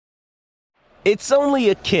It's only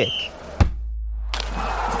a kick,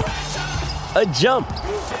 a jump,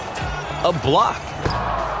 a block.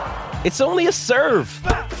 It's only a serve.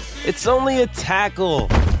 It's only a tackle,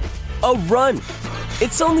 a run.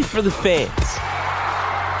 It's only for the fans.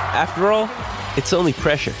 After all, it's only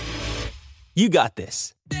pressure. You got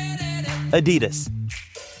this. Adidas.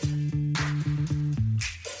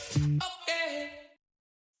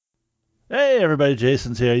 Hey everybody,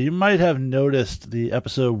 Jason's here. You might have noticed the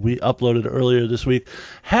episode we uploaded earlier this week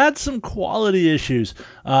had some quality issues.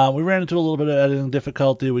 We ran into a little bit of editing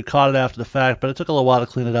difficulty. We caught it after the fact, but it took a little while to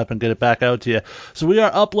clean it up and get it back out to you. So we are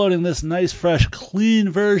uploading this nice, fresh, clean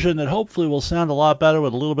version that hopefully will sound a lot better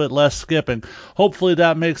with a little bit less skipping. Hopefully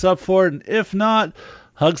that makes up for it, and if not,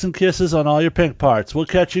 hugs and kisses on all your pink parts. We'll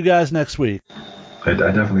catch you guys next week. I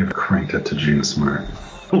definitely have cranked it to Gina Smart.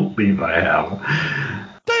 Believe I have.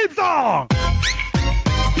 Theme song!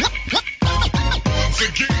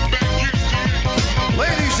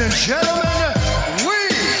 Ladies and gentlemen, we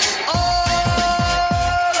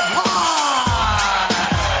are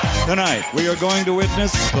live! Tonight, we are going to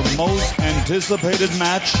witness the most anticipated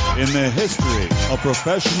match in the history of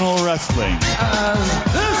professional wrestling. And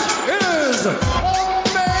this is the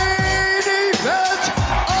main event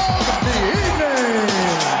of the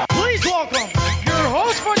evening! Please welcome your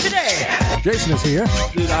host for today. Jason is here.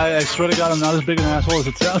 Dude, I swear to God, I'm not as big an asshole as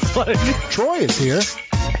it sounds like. Troy is here.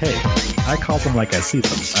 Hey, I call them like I see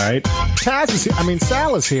them, all right? Taz is here.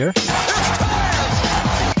 Sal is here.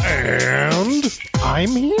 And I'm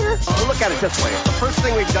here. Well, look at it this way. It's the first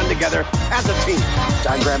thing we've done together as a team.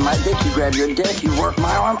 I grab my dick, you grab your dick, you work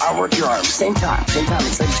my arm, I work your arm. Same time.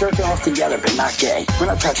 It's like jerking off together, but not gay. We're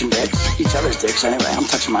not touching dicks, each other's dicks anyway. I'm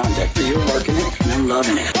touching my own dick. You're working it, and I'm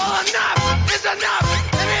loving it. Well, enough is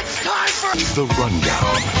enough, and it's time for The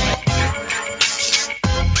Rundown.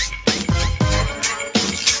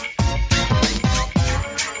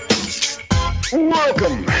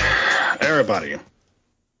 Welcome, everybody,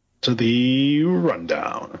 to the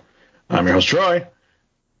Rundown. I'm your host, Troy.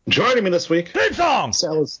 Joining me this week, Theme song!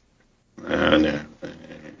 Sal's. No.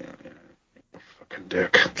 Fucking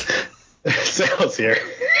dick. Sal's here.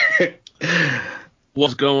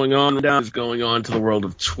 What's going on is going on to the world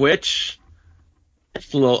of Twitch.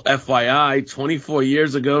 Just a little FYI, 24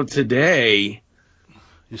 years ago today.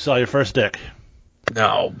 You saw your first dick.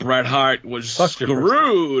 No, Bret Hart was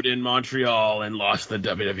screwed in Montreal and lost the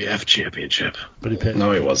WWF Championship. But he paid.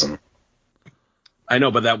 No, he wasn't. I know,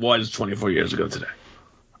 but that was 24 years ago today.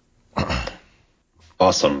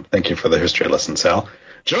 Awesome. Thank you for the history lesson, Sal.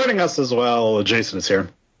 Joining us as well, Jason is here.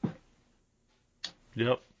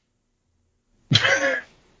 Yep.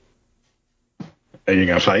 Are you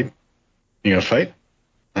gonna fight? You gonna fight?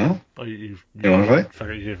 Huh? Oh, you wanna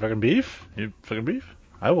fight? You fucking beef? You fucking beef?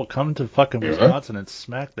 I will come to fucking You're Wisconsin right. and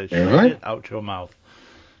smack the You're shit right. out your mouth.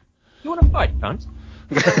 You want to fight, cunt?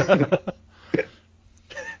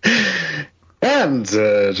 And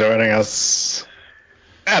joining us,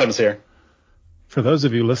 Adam's here. For those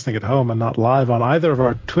of you listening at home and not live on either of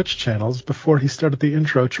our Twitch channels, before he started the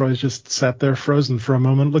intro, Troy just sat there frozen for a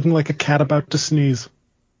moment, looking like a cat about to sneeze.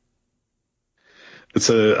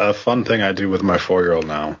 It's a fun thing I do with my 4-year-old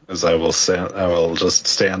now, is I will just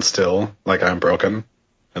stand still like I'm broken,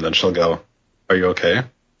 and then she'll go, "Are you okay?"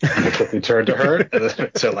 And we'll quickly turn to her, and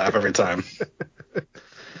then she'll laugh every time.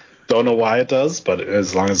 Don't know why it does, but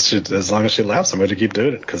as long as she laughs, I'm going to keep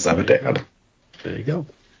doing it because I'm a dad. There you go.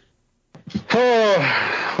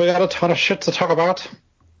 Oh, we got a ton of shit to talk about.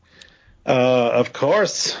 Of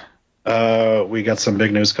course, we got some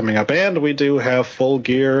big news coming up, and we do have Full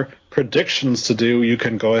Gear predictions to do. You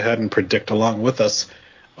can go ahead and predict along with us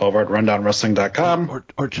over at rundownwrestling.com.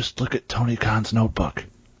 Or just look at Tony Khan's notebook.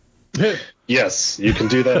 Yes, you can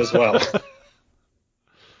do that as well.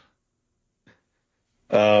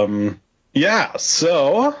 Yeah,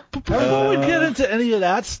 so... But before we get into any of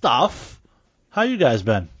that stuff, how you guys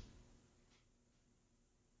been?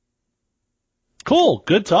 Cool,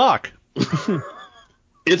 good talk.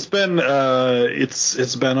 It's been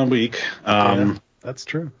it's been a week. Yeah, that's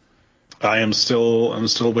true. I'm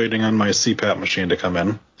still waiting on my CPAP machine to come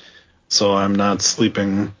in, so I'm not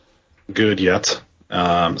sleeping good yet.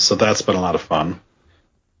 So that's been a lot of fun.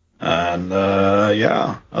 And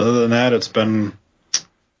yeah, other than that, it's been,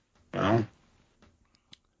 well,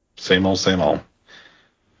 same old, same old.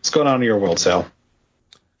 What's going on in your world, Sal?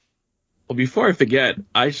 Well, before I forget,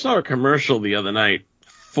 I saw a commercial the other night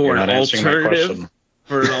for an alternative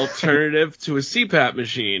to a CPAP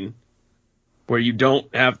machine, where you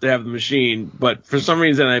don't have to have the machine, but for some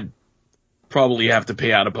reason I probably have to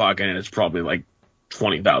pay out of pocket, and it's probably like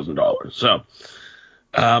 $20,000. So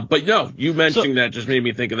But no, you mentioning that just made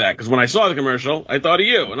me think of that, because when I saw the commercial, I thought of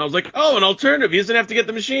you, and I was like, oh, an alternative. He doesn't have to get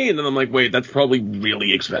the machine. And I'm like, wait, that's probably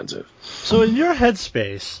really expensive. So in your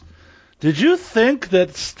headspace, did you think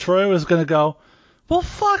that Troy was going to go, well,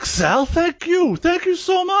 fuck, Sal, thank you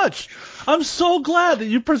so much. I'm so glad that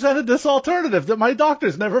you presented this alternative that my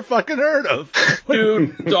doctor's never fucking heard of.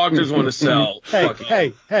 Dude, doctors want to sell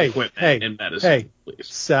equipment in medicine, please.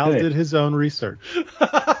 Sal did his own research.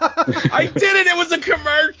 I didn't. It was a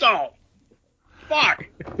commercial. Fuck.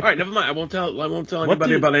 All right, never mind. I won't tell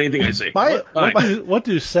anybody about anything I say. What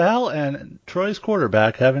do Sal and Troy's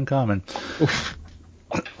quarterback have in common?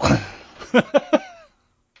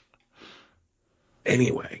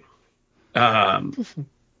 Anyway,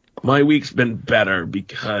 my week's been better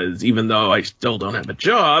because even though I still don't have a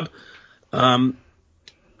job,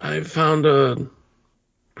 I found a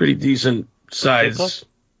pretty decent size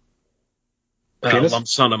lump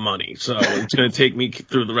sum of money. So it's going to take me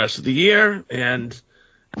through the rest of the year, and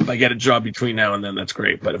if I get a job between now and then, that's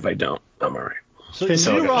great. But if I don't, I'm all right. So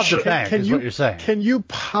you robbed the bank, is what you're saying. Can you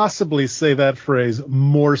possibly say that phrase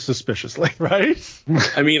more suspiciously? Right?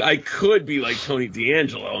 I mean, I could be like Tony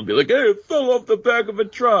D'Angelo and be like, hey, it fell off the back of a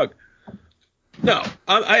truck. No,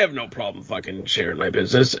 I have no problem fucking sharing my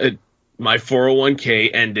business. My 401k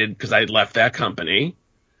ended because I left that company.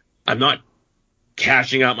 I'm not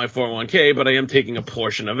cashing out my 401k, but I am taking a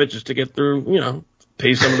portion of it just to get through,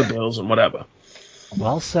 pay some of the bills and whatever.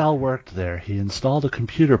 While Sal worked there, he installed a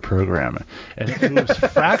computer program and it moves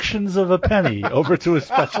fractions of a penny over to a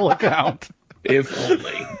special account. If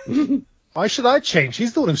only. Why should I change?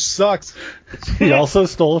 He's the one who sucks. He also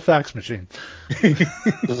stole a fax machine.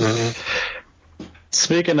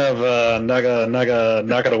 Speaking of not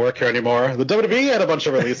gonna work here anymore, the WWE had a bunch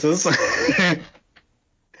of releases.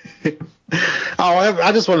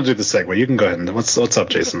 I just want to do the segue. You can go ahead. And what's up,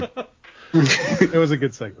 Jason? It was a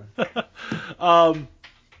good segue.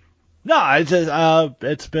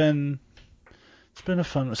 It's been a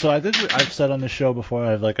fun. So I think I've said on this show before,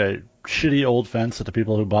 I have like a shitty old fence that the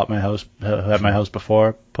people who bought my house, who had my house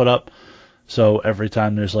before, put up. So every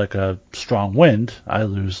time there's like a strong wind, I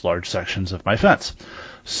lose large sections of my fence.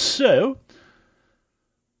 So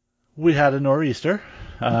we had a nor'easter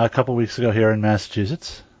a couple weeks ago here in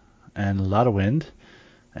Massachusetts, and a lot of wind.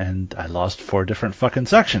 And I lost 4 different fucking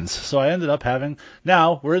sections. So I ended up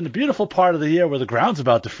now we're in the beautiful part of the year where the ground's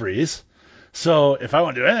about to freeze. So if I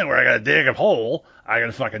want to do anything where I got to dig a hole, I got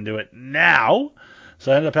to fucking do it now.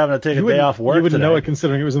 So I ended up having to take a day off work. You wouldn't today. know it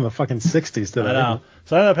considering it was in the fucking 60s today. I know.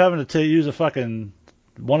 So I ended up having to use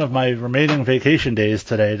one of my remaining vacation days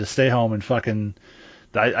today to stay home and fucking.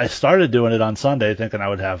 I started doing it on Sunday thinking I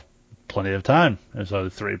would have plenty of time. And so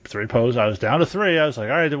three posts. I was down to 3. I was like,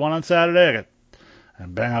 all right, I did one on Saturday.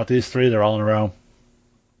 And bang out these 3, they're all in a row.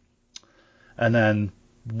 And then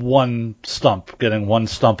getting one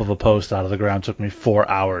stump of a post out of the ground took me 4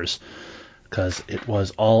 hours because it was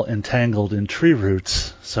all entangled in tree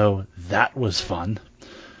roots. So that was fun.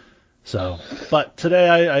 But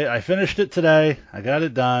today I finished it today. I got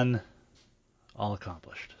it done. All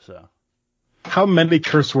accomplished. So. How many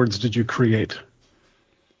curse words did you create?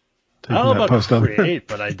 I don't know about create,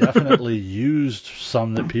 but I definitely used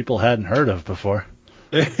some that people hadn't heard of before.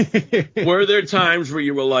 Were there times where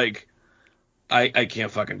you were like, I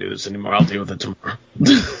can't fucking do this anymore, I'll deal with it tomorrow?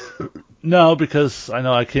 No, because I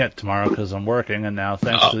know I can't tomorrow because I'm working, and now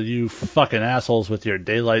thanks to you fucking assholes with your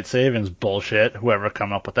daylight savings bullshit, whoever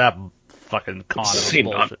come up with that fucking con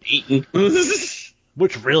of bullshit,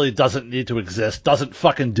 which really doesn't need to exist, doesn't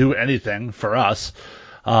fucking do anything for us.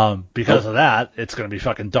 Because of that, it's going to be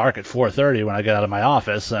fucking dark at 4:30 when I get out of my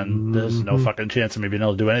office, and there's no fucking chance of me being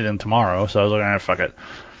able to do anything tomorrow. So I was like, fuck it.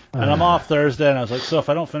 And I'm off Thursday, and I was like, so if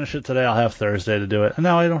I don't finish it today, I'll have Thursday to do it. And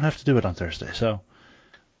now I don't have to do it on Thursday,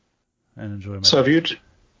 and enjoy my. So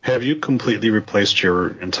have you completely replaced your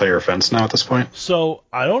entire fence now at this point? So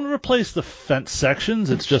I don't replace the fence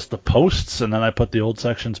sections; it's just the posts, and then I put the old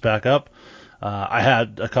sections back up. I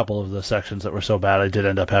had a couple of the sections that were so bad, I did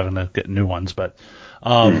end up having to get new ones, but.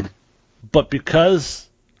 But because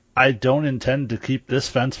I don't intend to keep this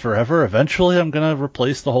fence forever, eventually I'm going to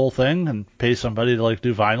replace the whole thing and pay somebody to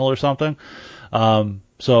do vinyl or something.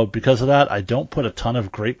 So because of that, I don't put a ton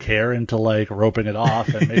of great care into roping it off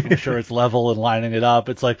and making sure it's level and lining it up.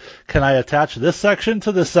 It's like, can I attach this section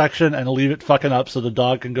to this section and leave it fucking up so the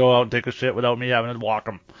dog can go out and take a shit without me having to walk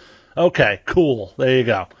him? Okay, cool. There you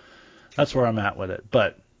go. That's where I'm at with it.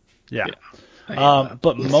 But yeah.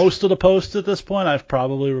 But most of the posts at this point, I've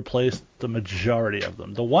probably replaced the majority of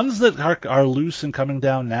them. The ones that are loose and coming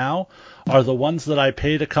down now are the ones that I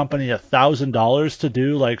paid a company $1,000 to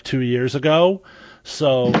do 2 years ago.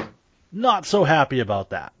 So not so happy about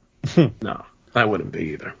that. No, I wouldn't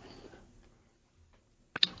be either.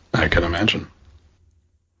 I can imagine.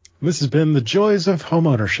 This has been The Joys of Home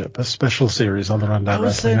Ownership, a special series on the Rundown I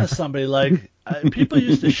was Wrestling saying to somebody, like, people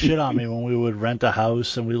used to shit on me when we would rent a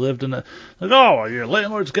house and we lived in a, like, oh, your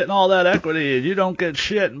landlord's getting all that equity and you don't get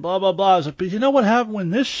shit and blah, blah, blah. I was like, but you know what happens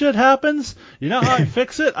when this shit happens? You know how I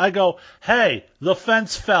fix it? I go, hey, the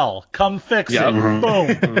fence fell. Come fix it. Mm-hmm.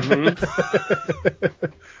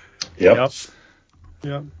 Boom. Yep.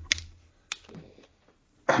 Yep.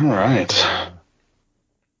 All right.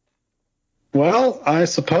 Well, I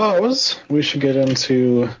suppose we should get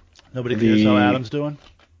into Nobody cares how Adam's doing?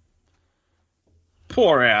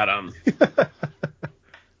 Poor Adam.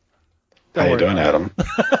 How you doing, Adam?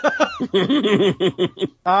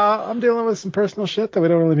 I'm dealing with some personal shit that we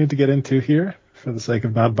don't really need to get into here for the sake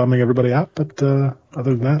of not bumming everybody out, but other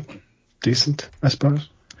than that, decent, I suppose.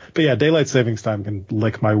 But yeah, daylight savings time can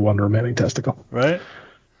lick my one remaining testicle. Right?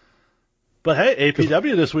 But hey,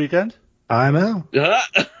 APW this weekend. I know.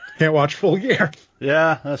 Can't watch full gear.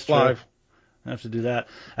 Yeah, that's true. Live. I have to do that.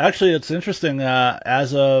 Actually, it's interesting.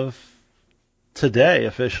 As of today,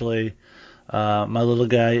 officially, my little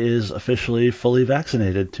guy is officially fully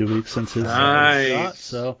vaccinated 2 weeks since his shot.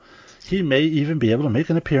 So he may even be able to make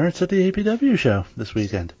an appearance at the APW show this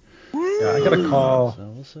weekend. Yeah, I got a call. So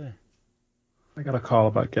we'll see. I got a call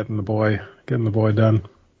about getting the boy done.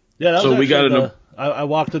 Yeah, that So was we got actually I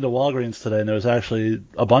walked into Walgreens today, and there was actually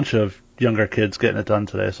a bunch of younger kids getting it done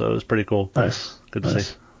today, so it was pretty cool. Nice. Good to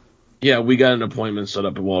see. Yeah, we got an appointment set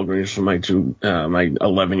up at Walgreens for my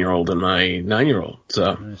 11-year-old and my 9-year-old.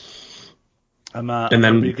 So, nice. I'm going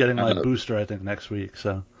to be getting my booster, I think, next week.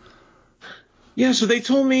 So. Yeah, so they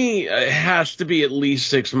told me it has to be at least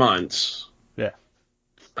 6 months. Yeah.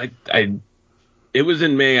 It was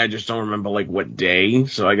in May. I just don't remember like what day.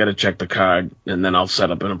 So I got to check the card and then I'll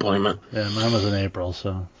set up an appointment. Yeah, mine was in April.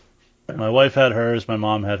 So my wife had hers, my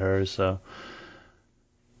mom had hers. So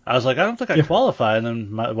I was like, I don't think I qualify. And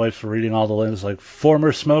then my wife's reading all the lists, like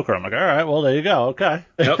former smoker. I'm like, all right, well there you go. Okay.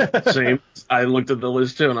 Yep. Same. I looked at the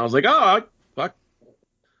list too, and I was like, oh fuck.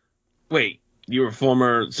 Wait, you were a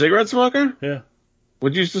former cigarette smoker? Yeah.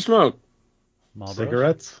 What'd you used to smoke? Marlboros.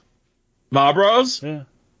 Cigarettes? Marlboros? Yeah.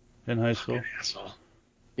 In high school. Asshole.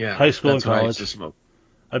 Yeah. High school and that's why I college. used to smoke.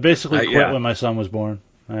 I basically quit yeah. when my son was born.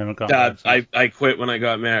 I haven't gone back since. I quit when I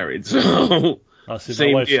got married. So See,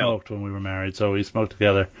 same my wife deal. smoked when we were married, so we smoked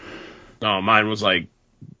together. No, mine was like,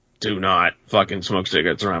 do not fucking smoke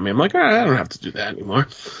cigarettes around me. I'm like, all right, I don't have to do that anymore.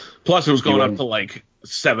 Plus, it was going up to like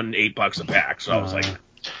 $7-8 a pack, so I was like,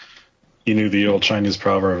 you knew the old Chinese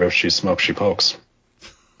proverb: "If she smokes, she pokes."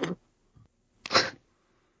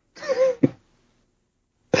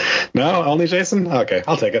 No, only Jason? Okay,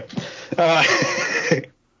 I'll take it. All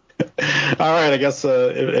right, I guess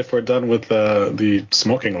if we're done with the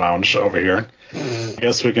smoking lounge over here, I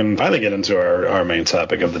guess we can finally get into our main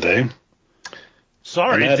topic of the day.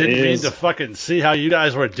 Sorry, didn't mean to fucking see how you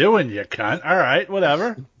guys were doing, you cunt. All right,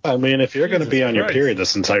 whatever. I mean, if you're going to be on your period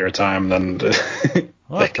this entire time, then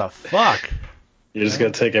what the fuck? You're just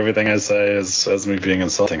going to take everything I say as me being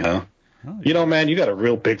insulting, huh? Oh, you know, man, you got a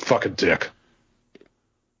real big fucking dick.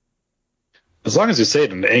 As long as you say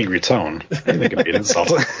it in an angry tone, I think it can be an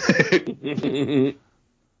insult.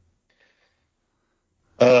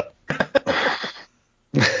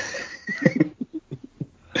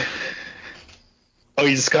 Oh,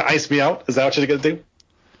 you just got to ice me out? Is that what you're going to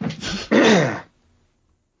do?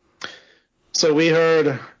 So we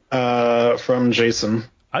heard from Jason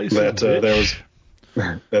that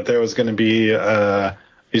there was going to be a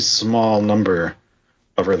small number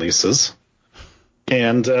of releases.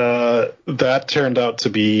 And that turned out to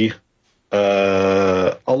be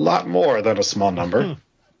a lot more than a small number.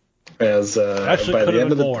 As actually by could the have end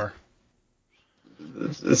been of more.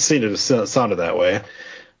 It sounded that way.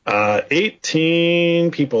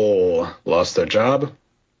 18 people lost their job.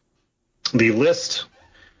 The list: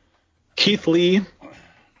 Keith Lee,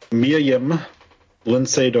 Mia Yim,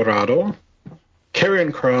 Lindsay Dorado,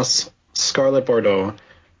 Karrion Kross, Scarlett Bordeaux,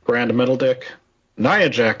 Brand Metaldick, Nia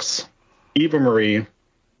Jax, Eva Marie,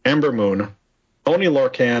 Ember Moon, Oni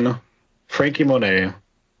Lorcan, Frankie Monet,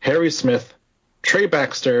 Harry Smith, Trey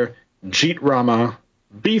Baxter, Jeet Rama,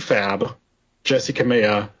 B-Fab, Jesse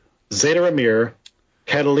Kamea, Zeta Ramir,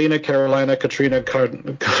 Catalina Carolina Katrina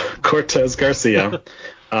Cortez Garcia,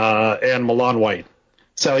 and Milan White.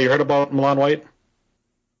 Sally, you heard about Milan White?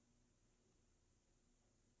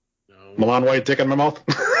 No. Milan White dick in my mouth?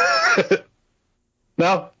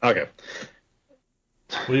 No? Okay.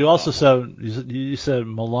 Well, you also said you said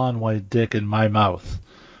Milan White dick in my mouth,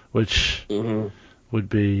 which would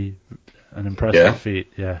be an impressive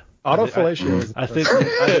feat. Yeah. Autofellatio.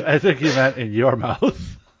 I think you meant in your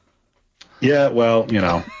mouth. Yeah, well, you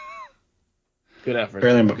know. Good effort.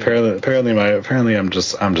 Apparently, I'm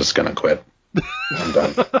just gonna quit. I'm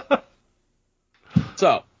done.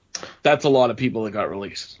 So, that's a lot of people that got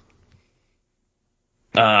released.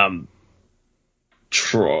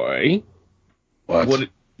 Troy. What?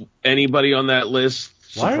 Anybody on that list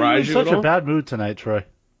surprise you at all? Why are you in such a bad mood tonight, Troy?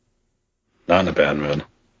 Not in a bad mood.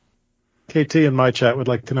 KT in my chat would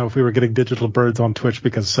like to know if we were getting digital birds on Twitch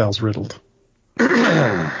because Sal's riddled.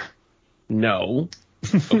 No.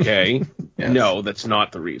 Okay. Yes. No, that's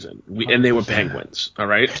not the reason. And they were penguins, all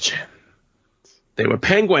right? They were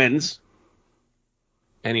penguins.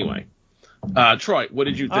 Anyway. Troy, what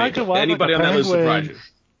did you think? Anybody on that list surprise you?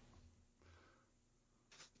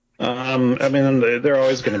 I mean, they're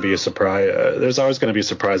always going to be a surprise. There's always going to be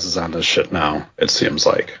surprises on this shit now, it seems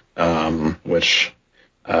like, which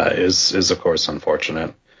is of course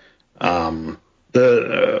unfortunate. My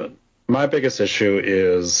biggest issue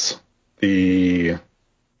is the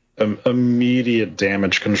immediate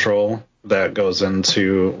damage control that goes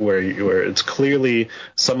into where it's clearly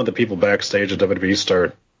some of the people backstage at WWE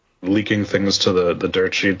start leaking things to the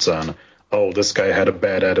dirt sheets on, oh, this guy had a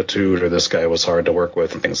bad attitude or this guy was hard to work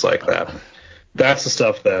with and things like that. That's the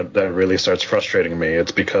stuff that really starts frustrating me.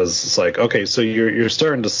 It's because it's like, okay, so you're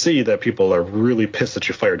starting to see that people are really pissed that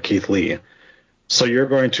you fired Keith Lee. So you're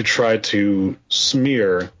going to try to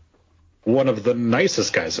smear one of the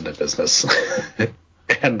nicest guys in the business.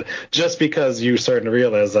 And just because you're starting to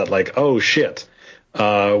realize that, like, oh, shit,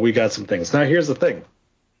 we got some things. Now, here's the thing.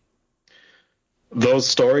 Those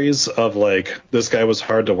stories of, like, this guy was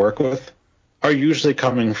hard to work with are usually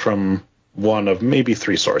coming from one of maybe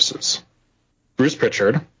three sources. Bruce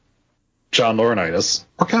Pritchard, John Laurinaitis,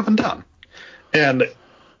 or Kevin Dunn. And,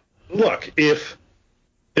 look, if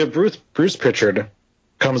Bruce Pritchard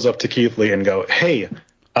comes up to Keith Lee and go, hey,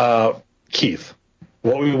 Keith,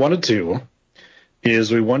 what we want to do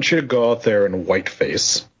is we want you to go out there in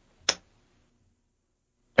whiteface.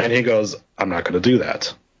 And he goes, I'm not going to do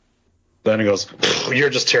that. Then he goes,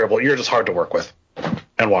 you're just terrible. You're just hard to work with.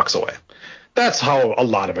 And walks away. That's how a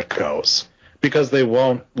lot of it goes. Because they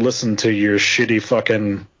won't listen to your shitty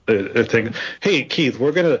fucking thing. Hey, Keith,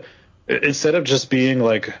 we're going to, instead of just being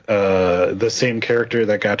like the same character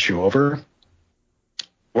that got you over,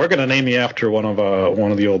 we're going to name you after one of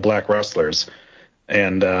the old black wrestlers.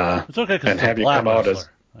 And it's okay and have you come out as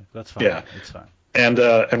like, that's fine. Yeah, it's fine. And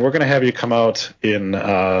we're gonna have you come out in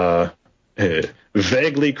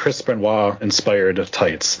vaguely Chris Benoit inspired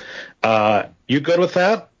tights. You good with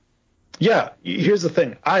that? Yeah. Here's the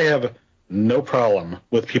thing. I have no problem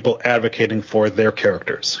with people advocating for their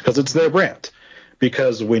characters because it's their brand.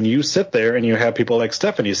 Because when you sit there and you have people like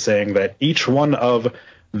Stephanie saying that each one of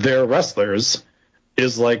their wrestlers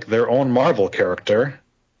is like their own Marvel character,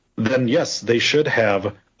 then yes, they should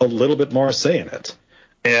have a little bit more say in it.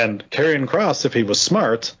 And Karrion Kross, if he was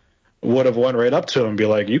smart, would have went right up to him and be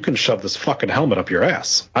like, you can shove this fucking helmet up your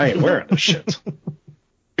ass. I ain't wearing this shit.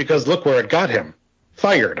 Because look where it got him.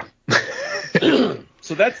 Fired.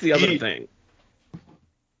 So that's the other thing.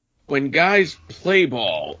 When guys play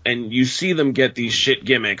ball and you see them get these shit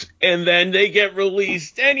gimmicks and then they get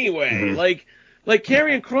released anyway. Mm-hmm. Like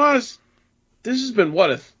Karrion Kross, this has been,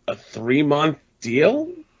 what, a 3-month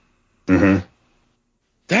deal? Mm-hmm.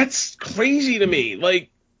 That's crazy to me. Like,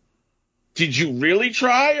 did you really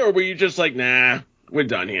try, or were you just like, nah, we're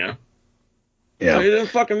done here? Yeah. It doesn't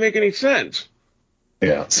fucking make any sense.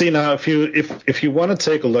 Yeah. See, now, if you want to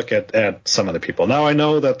take a look at some of the people, now I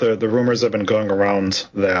know that the rumors have been going around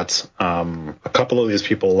that a couple of these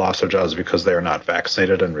people lost their jobs because they are not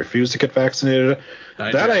vaccinated and refuse to get vaccinated.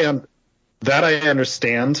 That I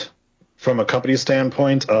understand from a company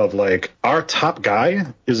standpoint of, like, our top guy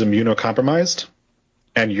is immunocompromised,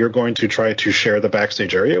 and you're going to try to share the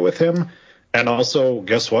backstage area with him. And also,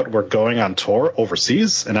 guess what? We're going on tour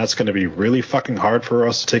overseas, and that's going to be really fucking hard for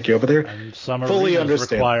us to take you over there. And some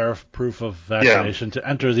arenas require proof of vaccination to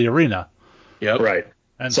enter the arena. Yep. Right.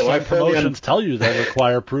 And so some promotions tell you they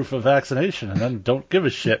require proof of vaccination, and then don't give a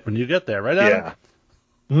shit when you get there, right, Adam?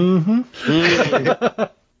 Yeah. Mm-hmm.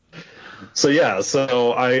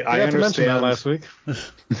 So I to mention that last week.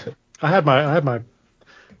 I had my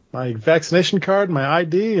vaccination card, my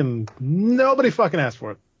ID, and nobody fucking asked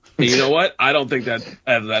for it. You know what? I don't think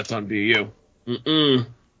that's on BU. Mm-mm.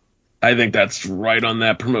 I think that's right on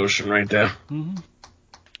that promotion right there. Mm-hmm.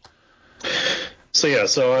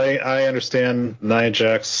 So I understand Nia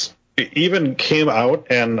Jax even came out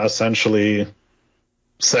and essentially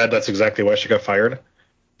said that's exactly why she got fired.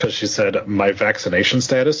 Because she said my vaccination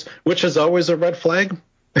status, which is always a red flag.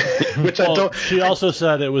 Which I don't. She also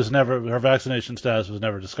said her vaccination status was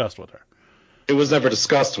never discussed with her. It was never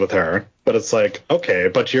discussed with her, but it's like, okay,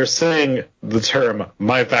 but you're saying the term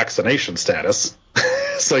 "my vaccination status,"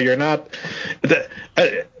 so you're not.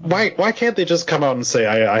 Why can't they just come out and say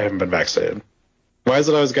I haven't been vaccinated? Why is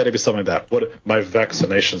it always got to be something like that? What my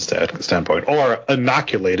vaccination standpoint, or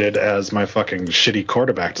inoculated, as my fucking shitty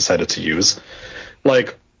quarterback decided to use?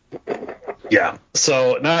 Like, yeah.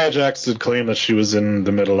 So Nia Jax did claim that she was in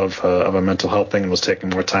the middle of a mental health thing and was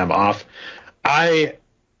taking more time off. I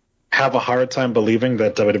have a hard time believing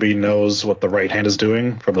that WWE knows what the right hand is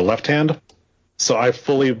doing from the left hand. So I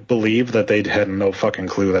fully believe that they had no fucking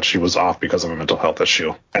clue that she was off because of a mental health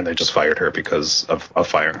issue, and they just fired her because of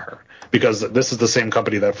firing her. Because this is the same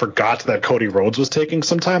company that forgot that Cody Rhodes was taking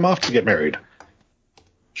some time off to get married.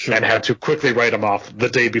 Sure. And had to quickly write him off the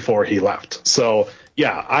day before he left. So,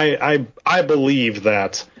 yeah, I believe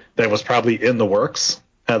that was probably in the works,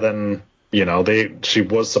 and then, you know, she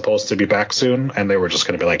was supposed to be back soon, and they were just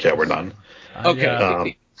going to be like, yeah, we're done.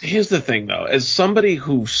 Okay, here's the thing, though. As somebody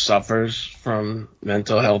who suffers from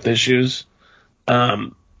mental health issues, I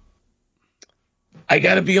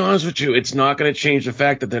got to be honest with you, it's not going to change the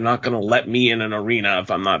fact that they're not going to let me in an arena if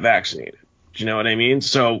I'm not vaccinated. Do you know what I mean?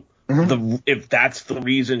 So if that's the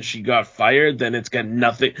reason she got fired, then it's got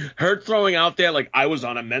nothing. Her throwing out there like I was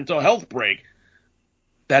on a mental health break,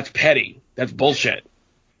 that's petty. That's bullshit.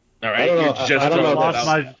 All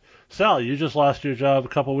right? Sal, you just lost your job a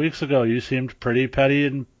couple weeks ago. You seemed pretty petty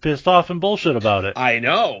and pissed off and bullshit about it. I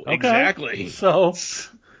know, okay. Exactly. So,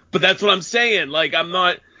 but that's what I'm saying. Like, I'm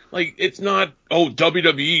not... Like, it's not,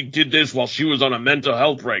 WWE did this while she was on a mental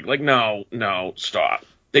health break. Like, no, stop.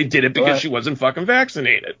 They did it because she wasn't fucking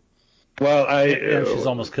vaccinated. Well, she's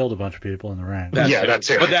almost killed a bunch of people in the ring. That's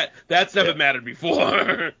it. But that's never mattered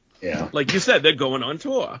before. Yeah. Like you said, they're going on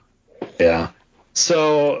tour. Yeah.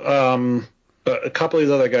 So, a couple of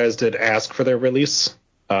these other guys did ask for their release.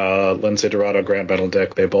 Lindsay Dorado, Grant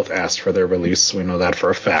Benedict, they both asked for their release. We know that for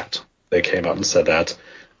a fact. They came out and said that.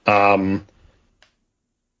 Some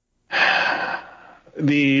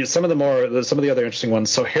of the other interesting ones.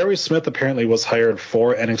 So Harry Smith apparently was hired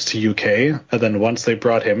for NXT UK, and then once they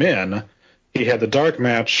brought him in, he had the dark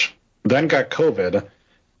match, then got COVID,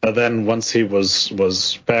 and then once he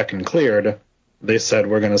was back and cleared, they said,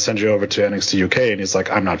 we're going to send you over to NXT UK, and he's like,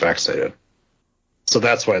 I'm not vaccinated. So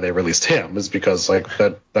that's why they released him, is because like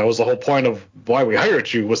that was the whole point of why we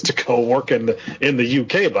hired you, was to go work in the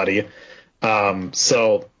UK, buddy.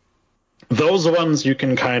 So those ones you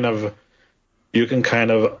can kind of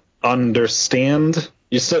understand.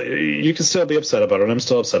 You can still be upset about it. I'm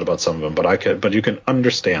still upset about some of them, but you can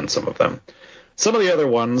understand some of them. Some of the other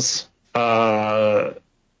ones,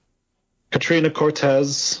 Katrina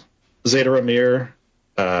Cortez, Zeta Ramir,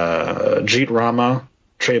 Jeet Rama,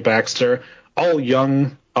 Trey Baxter, all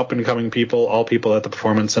young, up-and-coming people, all people at the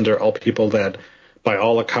Performance Center, all people that, by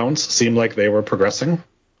all accounts, seemed like they were progressing.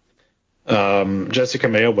 Jessica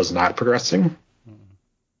Mayo was not progressing.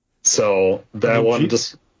 So that one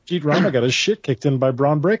just... Jeet Rama got his shit kicked in by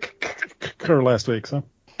Braun Breaker last week, so...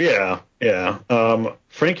 Yeah.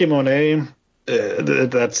 Frankie Monet,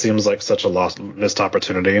 that seems like such a missed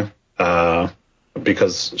opportunity,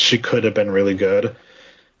 because she could have been really good.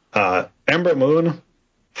 Ember Moon,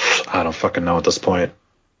 I don't fucking know at this point.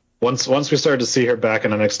 Once we started to see her back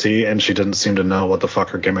in NXT and she didn't seem to know what the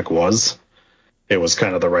fuck her gimmick was, it was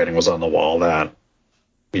kind of, the writing was on the wall that,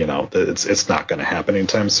 you know, it's not going to happen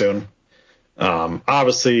anytime soon.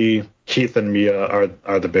 Obviously, Keith and Mia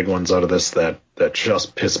are the big ones out of this that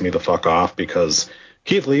just piss me the fuck off, because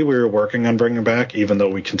Keith Lee we were working on bringing back, even though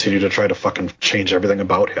we continue to try to fucking change everything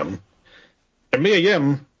about him. And Mia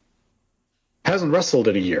Yim hasn't wrestled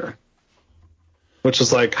in a year, which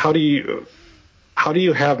is like, how do you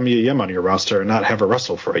have Mia Yim on your roster and not have her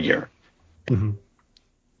wrestle for a year? Mm-hmm.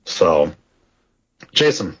 So,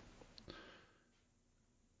 Jason.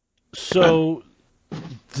 So,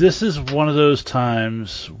 this is one of those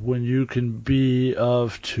times when you can be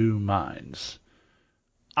of two minds.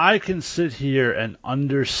 I can sit here and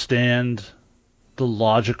understand the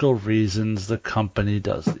logical reasons the company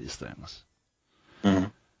does these things. Mm-hmm.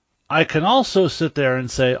 I can also sit there and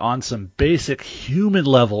say, on some basic human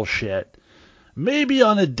level shit, maybe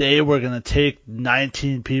on a day we're going to take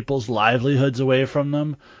 19 people's livelihoods away from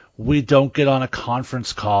them, we don't get on a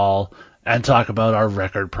conference call and talk about our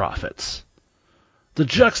record profits. The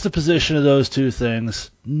juxtaposition of those two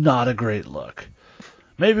things, not a great look.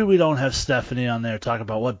 Maybe we don't have Stephanie on there talking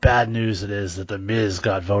about what bad news it is that The Miz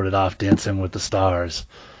got voted off Dancing with the Stars.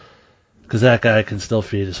 Because that guy can still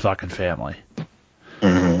feed his fucking family.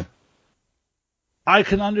 Mm-hmm. I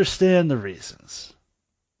can understand the reasons.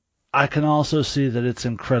 I can also see that it's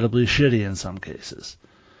incredibly shitty in some cases.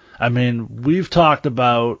 I mean, we've talked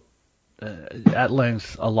about at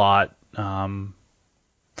length a lot, friend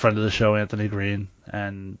of the show, Anthony Green,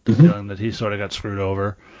 and the feeling that he sort of got screwed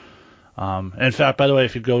over. In fact, by the way,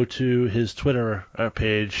 if you go to his Twitter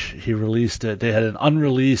page, he released it. They had an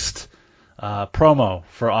unreleased promo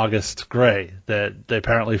for August Gray that they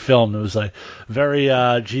apparently filmed. It was like very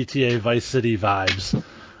GTA Vice City vibes.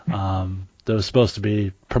 That was supposed to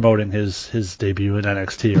be promoting his debut in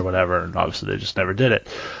NXT or whatever, and obviously they just never did it.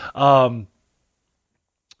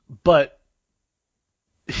 But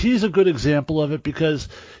he's a good example of it, because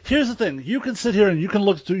here's the thing. You can sit here and you can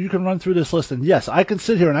run through this list, and yes, I can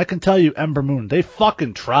sit here and I can tell you Ember Moon. They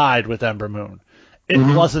fucking tried with Ember Moon. It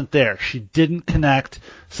wasn't there. She didn't connect.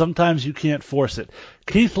 Sometimes you can't force it.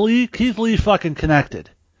 Keith Lee fucking connected.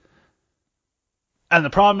 And the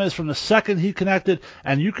problem is, from the second he connected,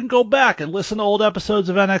 and you can go back and listen to old episodes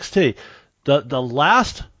of NXT, the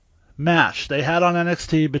last match they had on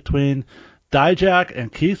NXT between Dijak and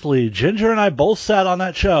Keith Lee, Ginger and I both sat on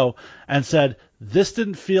that show and said, this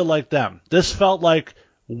didn't feel like them. This felt like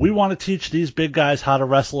we want to teach these big guys how to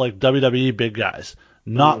wrestle like WWE big guys,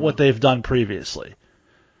 not what they've done previously.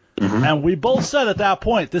 And we both said at that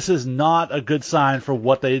point, this is not a good sign for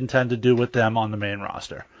what they intend to do with them on the main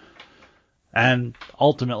roster. And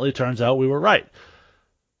ultimately, it turns out we were right.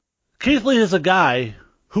 Keith Lee is a guy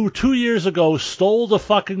who 2 years ago stole the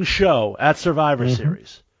fucking show at Survivor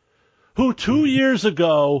Series. Who 2 years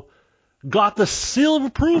ago got the seal of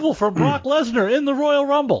approval from Brock Lesnar in the Royal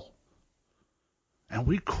Rumble. And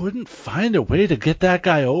we couldn't find a way to get that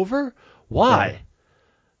guy over? Why?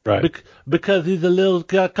 Right. Because he's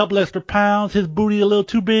got a couple extra pounds, his booty a little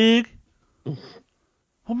too big?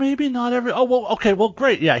 Well, maybe not every... Oh, well, okay, well,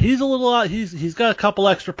 great. Yeah, he's a little... He's got a couple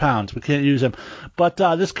extra pounds. We can't use him. But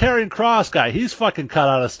this Karrion Kross guy, he's fucking cut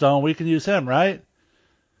out of stone. We can use him, right?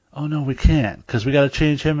 Oh, no, we can't, because we got to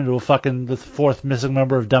change him into the fourth missing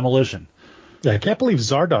member of Demolition. Yeah, I can't believe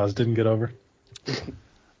Zardoz didn't get over.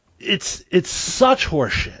 It's such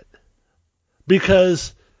horseshit,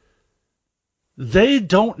 because they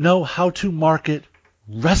don't know how to market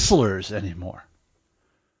wrestlers anymore.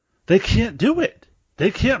 They can't do it. They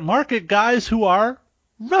can't market guys who are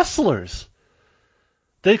wrestlers.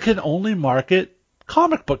 They can only market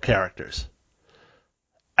comic book characters.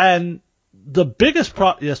 And the biggest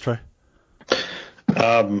problem... Yes, Troy?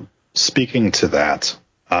 Speaking to that,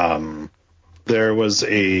 there was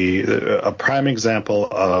a prime example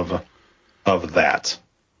of that,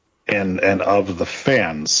 and of the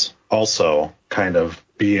fans also kind of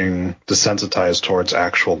being desensitized towards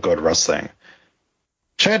actual good wrestling.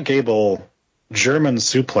 Chad Gable German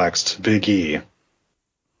suplexed Big E,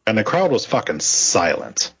 and the crowd was fucking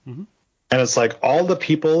silent. And it's like all the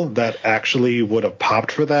people that actually would have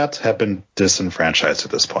popped for that have been disenfranchised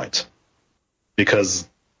at this point, because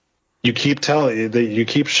you keep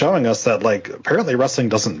showing us that, like, apparently wrestling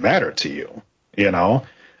doesn't matter to you, you know,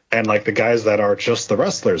 and like the guys that are just the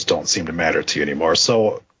wrestlers don't seem to matter to you anymore.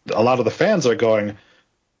 So a lot of the fans are going,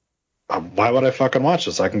 why would I fucking watch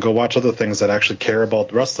this? I can go watch other things that actually care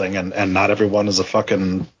about wrestling, and not everyone is a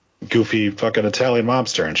fucking goofy fucking Italian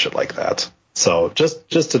mobster and shit like that. So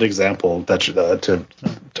just an example that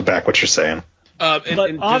to back what you're saying. But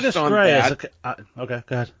August Gray is okay. Go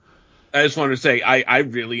ahead. I just wanted to say I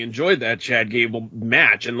really enjoyed that Chad Gable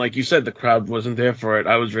match, and like you said, the crowd wasn't there for it.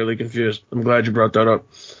 I was really confused. I'm glad you brought that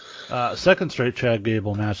up. Second straight Chad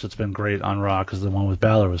Gable match that's been great on Raw, because the one with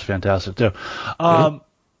Balor was fantastic too.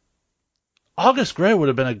 August Gray would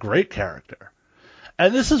have been a great character.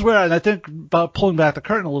 And this is where, and I think about pulling back the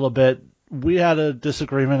curtain a little bit, we had a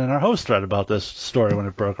disagreement in our host thread about this story when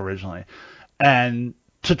it broke originally. And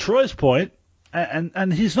to Troy's point,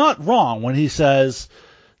 and he's not wrong when he says,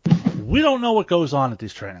 we don't know what goes on at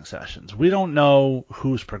these training sessions. We don't know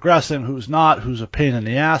who's progressing, who's not, who's a pain in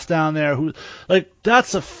the ass down there.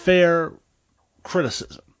 That's a fair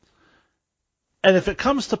criticism. And if it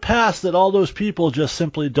comes to pass that all those people just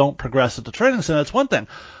simply don't progress at the training center, that's one thing.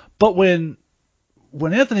 But when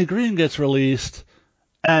Anthony Green gets released,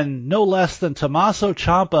 and no less than Tommaso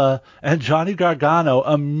Ciampa and Johnny Gargano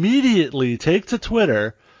immediately take to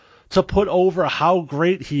Twitter to put over how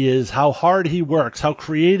great he is, how hard he works, how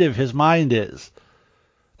creative his mind is,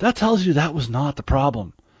 that tells you that was not the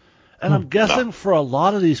problem. And I'm guessing for a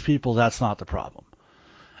lot of these people, that's not the problem.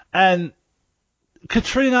 And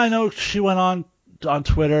Katrina, I know she went on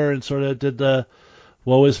Twitter and sort of did the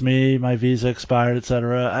woe is me, my visa expired,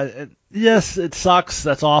 etc. Yes, it sucks.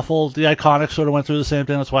 That's awful. The Iconics sort of went through the same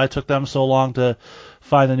thing. That's why it took them so long to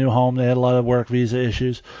find a new home. They had a lot of work visa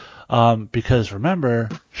issues. Because remember,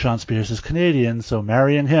 Sean Spears is Canadian, so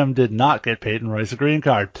marrying him did not get Peyton Royce a green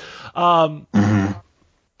card. But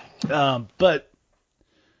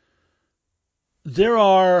there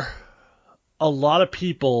are a lot of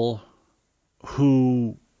people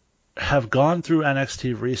who have gone through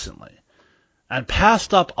NXT recently and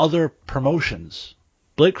passed up other promotions.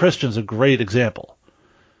 Blake Christian's a great example.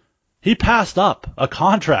 He passed up a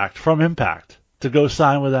contract from Impact to go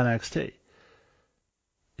sign with NXT.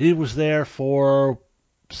 He was there for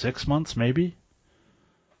 6 months, maybe.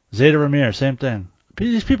 Zeta Ramirez, same thing.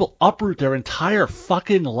 These people uproot their entire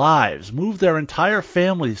fucking lives, move their entire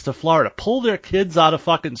families to Florida, pull their kids out of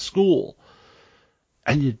fucking school,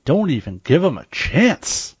 and you don't even give them a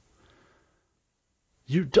chance.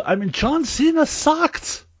 John Cena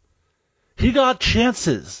sucked. He got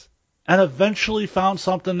chances and eventually found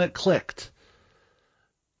something that clicked.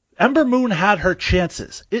 Ember Moon had her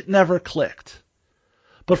chances. It never clicked.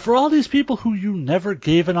 But for all these people who you never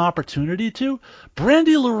gave an opportunity to,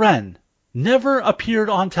 Brandi Loren never appeared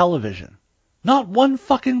on television. Not one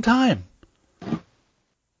fucking time.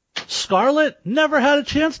 Scarlett never had a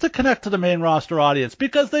chance to connect to the main roster audience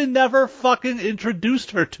because they never fucking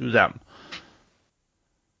introduced her to them.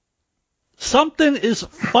 Something is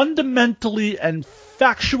fundamentally and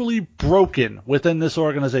factually broken within this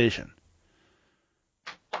organization.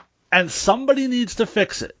 And somebody needs to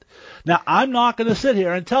fix it. Now, I'm not going to sit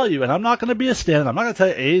here and tell you, and I'm not going to be a stand, I'm not going to tell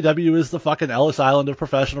you AEW is the fucking Ellis Island of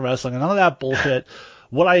professional wrestling and none of that bullshit.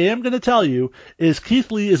 What I am going to tell you is Keith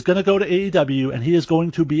Lee is going to go to AEW and he is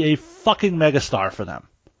going to be a fucking megastar for them.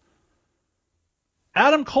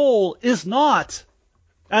 Adam Cole is not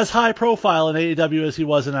as high profile in AEW as he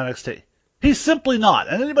was in NXT. He's simply not.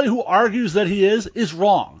 And anybody who argues that he is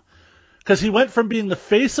wrong. Because he went from being the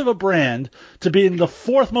face of a brand to being the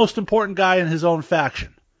fourth most important guy in his own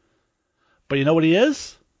faction. But you know what he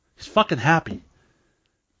is? He's fucking happy.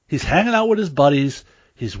 He's hanging out with his buddies.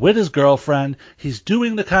 He's with his girlfriend. He's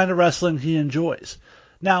doing the kind of wrestling he enjoys.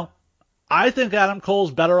 Now, I think Adam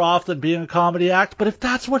Cole's better off than being a comedy act, but if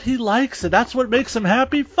that's what he likes and that's what makes him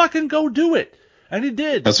happy, fucking go do it. And he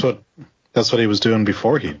did. That's what he was doing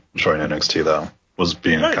before he joined NXT, though, was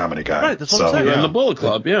being a comedy guy. Right, that's what I'm saying. In the Bullet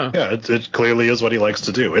Club, yeah. Yeah, it clearly is what he likes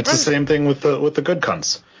to do. It's the same thing with the good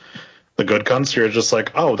cunts. The good cunts, you're just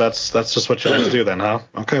like, oh, that's just what you like to do then, huh?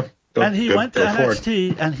 Okay. And he went to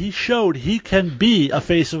NXT and he showed he can be a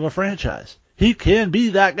face of a franchise. He can be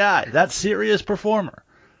that guy, that serious performer.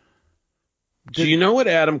 Do you know what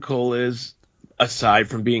Adam Cole is, aside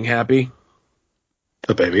from being happy?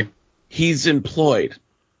 The baby. He's employed.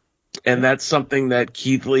 And that's something that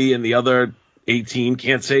Keith Lee and the other 18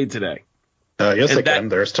 can't say today. Yes, they can.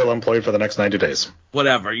 They're still employed for the next 90 days.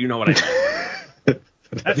 Whatever. You know what I mean.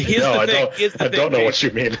 I don't know what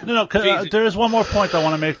you mean. No, there is one more point I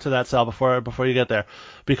want to make to that, Sal, before you get there,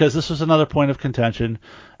 because this was another point of contention.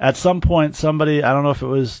 At some point, somebody, I don't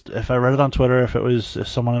know if I read it on Twitter, if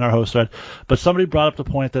someone in our host read, but somebody brought up the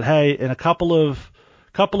point that, hey, in a couple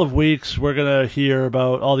of weeks, we're going to hear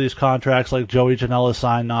about all these contracts like Joey Janela's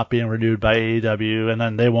sign not being renewed by AEW, and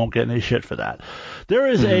then they won't get any shit for that. There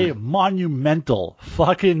is a monumental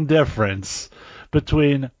fucking difference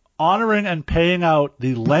between honoring and paying out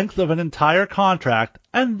the length of an entire contract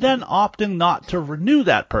and then opting not to renew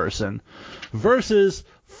that person versus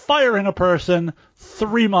firing a person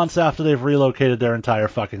 3 months after they've relocated their entire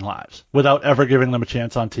fucking lives without ever giving them a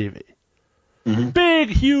chance on TV. Big,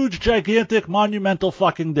 huge, gigantic, monumental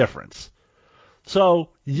fucking difference. So,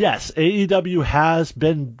 yes, AEW has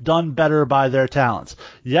been done better by their talents.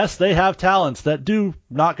 Yes, they have talents that do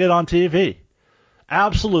not get on TV.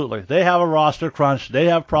 Absolutely. They have a roster crunch. They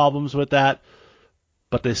have problems with that.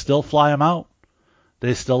 But they still fly them out.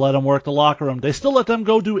 They still let them work the locker room. They still let them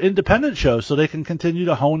go do independent shows so they can continue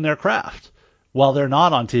to hone their craft while they're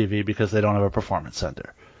not on TV because they don't have a performance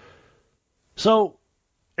center. So,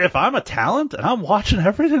 if I'm a talent and I'm watching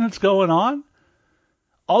everything that's going on,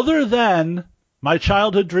 other than my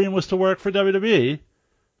childhood dream was to work for WWE,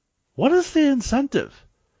 what is the incentive?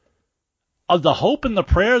 Of the hope and the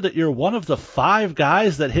prayer that you're one of the 5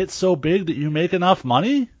 guys that hit so big that you make enough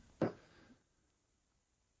money?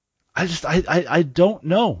 I don't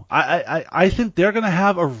know. I think they're going to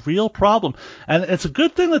have a real problem. And it's a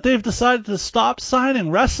good thing that they've decided to stop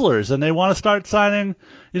signing wrestlers and they want to start signing,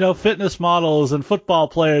 fitness models and football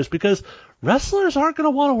players because wrestlers aren't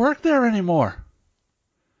going to want to work there anymore.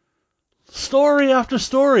 Story after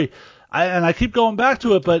story. I keep going back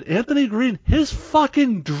to it, but Anthony Green, his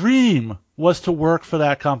fucking dream was to work for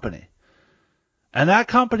that company. And that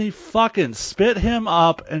company fucking spit him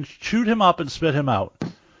up and chewed him up and spit him out.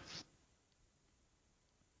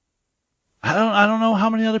 I don't know how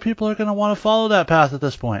many other people are going to want to follow that path at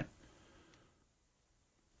this point.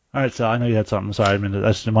 All right, Sal, I know you had something. Sorry,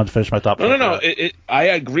 I just wanted to finish my thought. No. I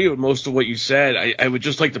agree with most of what you said. I would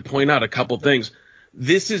just like to point out a couple things.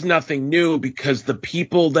 This is nothing new because the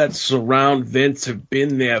people that surround Vince have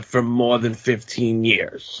been there for more than 15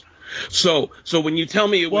 years. So when you tell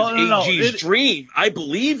me it was AG's dream, I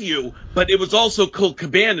believe you, but it was also Colt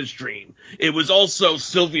Cabana's dream. It was also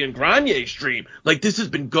Sylvain Granier's dream. Like, this has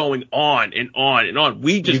been going on and on and on.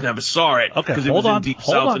 We just never saw it because it was in Deep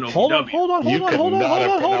South and OVW. Hold on.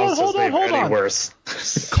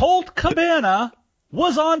 Colt Cabana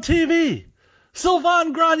was on TV.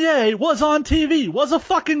 Sylvain Grenier was on TV, was a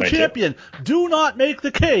fucking champion. Do not make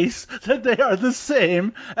the case that they are the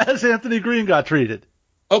same as Anthony Green got treated.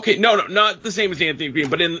 Okay, no, not the same as Anthony Green,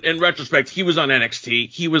 but in retrospect, he was on NXT.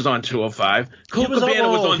 He was on 205. Colt Cabana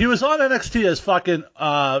was on... He was on NXT as fucking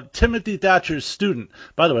Timothy Thatcher's student.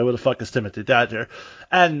 By the way, where the fuck is Timothy Thatcher?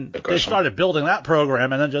 And they started building that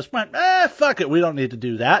program and then just went, fuck it, we don't need to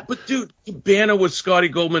do that. But, dude, Cabana was Scotty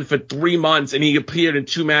Goldman for 3 months, and he appeared in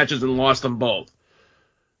 2 matches and lost them both.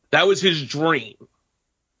 That was his dream.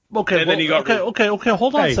 Okay,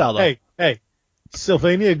 hold on, Sal, though. Hey.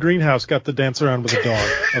 Sylvania Greenhouse got to dance around with a dog,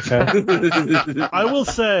 okay? I will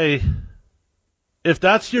say, if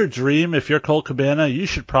that's your dream, if you're Colt Cabana, you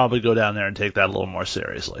should probably go down there and take that a little more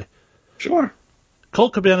seriously. Sure.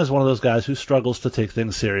 Colt Cabana is one of those guys who struggles to take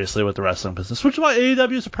things seriously with the wrestling business, which is why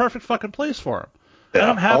AEW is a perfect fucking place for him. Yeah,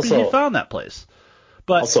 and I'm happy he found that place.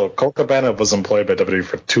 But also, Colt Cabana was employed by WWE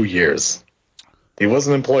for 2 years. He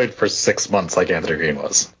wasn't employed for 6 months like Anthony Green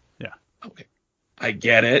was. Yeah. Okay. I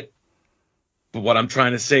get it. But what I'm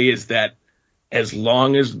trying to say is that as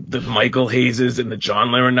long as the Michael Hayeses and the John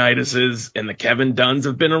Laurinaitis and the Kevin Dunns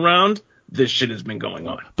have been around, this shit has been going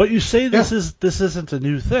on. But you say this isn't a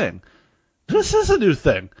new thing. This is a new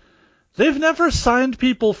thing. They've never signed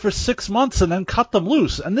people for 6 months and then cut them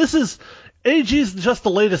loose. And this is... AG's just the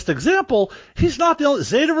latest example. He's not the only...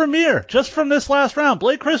 Zeta Ramir, just from this last round.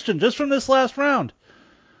 Blake Christian, just from this last round.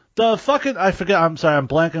 The fucking... I forget. I'm sorry. I'm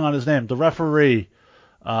blanking on his name. The referee...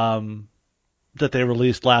 that they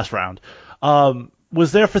released last round,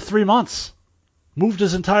 was there for 3 months, moved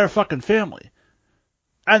his entire fucking family.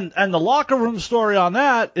 And the locker room story on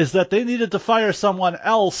that is that they needed to fire someone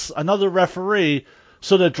else, another referee,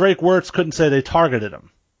 so that Drake Wirtz couldn't say they targeted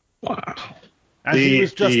him. Wow. And he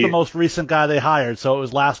was just the most recent guy they hired, so it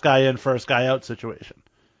was last guy in, first guy out situation.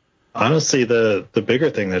 Honestly, the bigger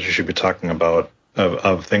thing that you should be talking about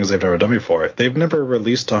of things they've never done before. They've never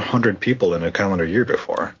released 100 people in a calendar year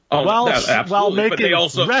before. Oh, while making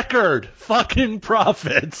record fucking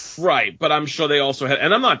profits. Right, but I'm sure they also had,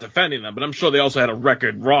 and I'm not defending them, but I'm sure they also had a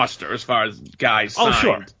record roster as far as guys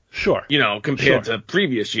signed. Oh, sure. You know, compared to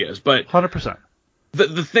previous years. But 100%.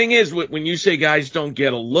 The thing is, when you say guys don't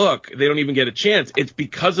get a look, they don't even get a chance, it's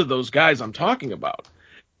because of those guys I'm talking about.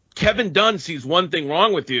 Kevin Dunn sees one thing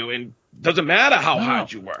wrong with you, and doesn't matter how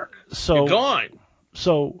hard you work. You're gone.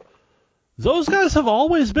 So those guys have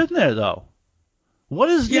always been there, though. What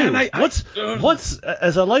is new? What's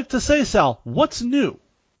as I like to say, Sal? What's new?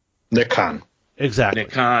 Nick Khan. Exactly.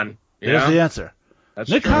 Nick Khan. Yeah. There's the answer.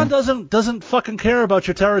 Nick Khan doesn't fucking care about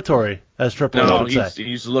your territory, as Triple H would say.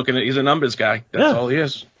 He's looking at. He's a numbers guy. That's all he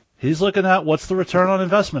is. He's looking at what's the return on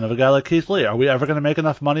investment of a guy like Keith Lee. Are we ever going to make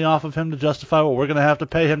enough money off of him to justify what we're going to have to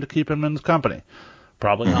pay him to keep him in the company?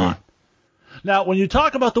 Probably not. Now, when you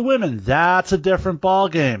talk about the women, that's a different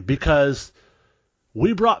ballgame because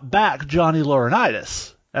we brought back Johnny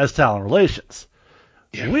Laurinaitis as talent relations.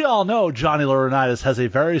 Yeah. We all know Johnny Laurinaitis has a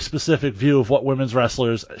very specific view of what women's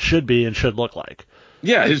wrestlers should be and should look like.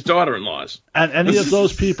 Yeah, his daughter-in-laws. And any of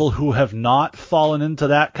those people who have not fallen into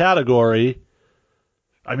that category,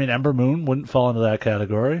 I mean, Ember Moon wouldn't fall into that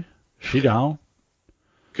category. She gone.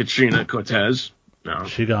 Katrina Cortez. No.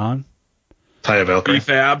 She gone. Taya Valkyrie.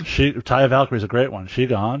 B-Fab. Taya Valkyrie's a great one. She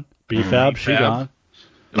gone. B-Fab, she gone.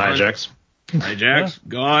 Nia Jax.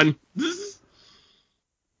 Gone.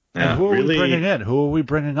 And who are we bringing in? Who are we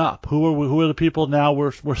bringing up? Who are the people now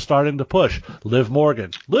we're starting to push? Liv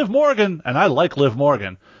Morgan, and I like Liv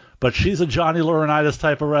Morgan, but she's a Johnny Laurinaitis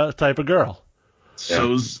type of girl.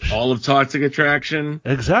 So's all of Toxic Attraction.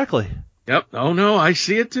 Exactly. Yep. Oh no, I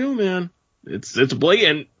see it too, man. It's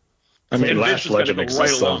blatant. I mean, Lash Legend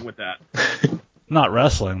exists along with that. Not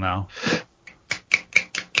wrestling now.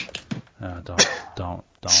 Don't.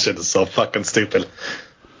 Shit is so fucking stupid.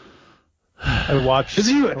 I watched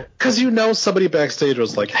because you know somebody backstage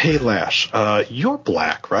was like, "Hey Lash, you're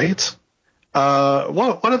black, right?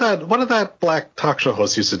 What did that black talk show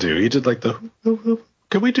host used to do? He did like the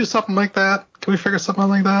can we do something like that? Can we figure something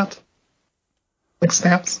like that?" Like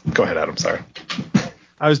snaps? Go ahead, Adam. Sorry.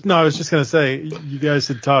 I was just gonna say, you guys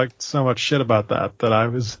had talked so much shit about that I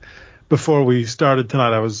was, before we started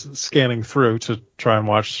tonight, I was scanning through to try and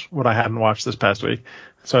watch what I hadn't watched this past week.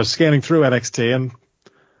 So I was scanning through NXT, and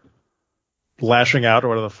Lashing Out, or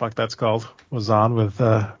whatever the fuck that's called, was on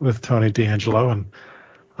with Tony D'Angelo, and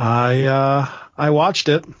I watched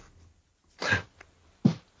it.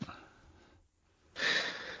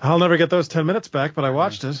 I'll never get those 10 minutes back, but I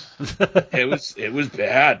watched it. It was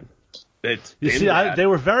bad. They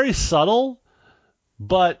were very subtle,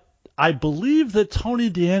 but I believe that Tony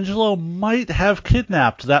D'Angelo might have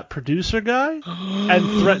kidnapped that producer guy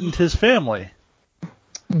and threatened his family.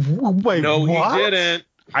 Wait, no, what? he didn't.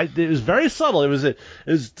 It was very subtle. It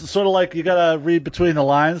was sort of like you gotta read between the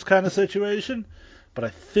lines kind of situation, but I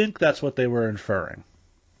think that's what they were inferring.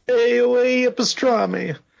 Hey,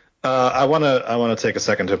 pastrami. I wanna take a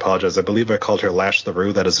second to apologize. I believe I called her Lash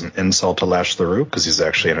LaRue. That is an insult to Lash LaRue because he's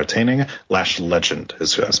actually entertaining. Lash Legend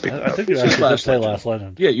is who I'm speaking of. I think you actually did say Lash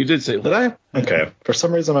Legend. Yeah, you did say. Did I? Okay. For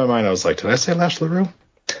some reason in my mind I was like, did I say Lash LaRue?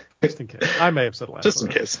 Just in case. I may have said Lash. Just in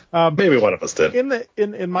case. Maybe one of us did. In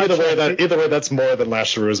my either way, that's more than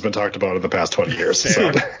Lash LaRue has been talked about in the past 20 years.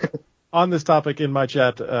 So. On this topic in my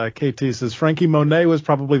chat, KT says Frankie Monet was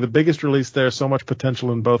probably the biggest release there. So much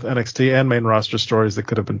potential in both NXT and main roster stories that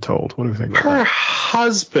could have been told. What do you think about her that?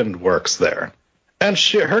 husband works there, and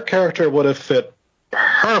her character would have fit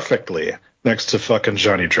perfectly next to fucking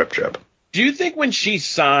Johnny Drip Drip. Do you think when she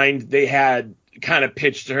signed, they had kind of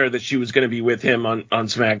pitched to her that she was going to be with him on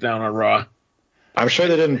SmackDown or Raw? I'm sure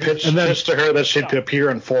they didn't pitch to her that she'd appear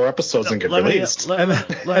in 4 episodes and get released.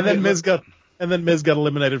 And then Miz got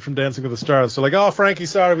eliminated from Dancing with the Stars. So like, oh, Frankie,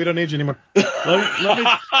 sorry, we don't need you anymore.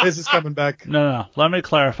 Miz is coming back. No. Let me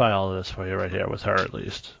clarify all of this for you right here with her at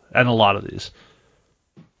least, and a lot of these.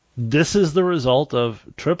 This is the result of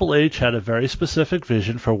Triple H had a very specific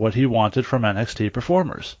vision for what he wanted from NXT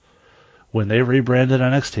performers. When they rebranded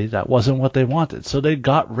NXT, that wasn't what they wanted. So they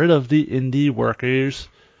got rid of the indie workers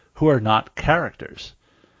who are not characters.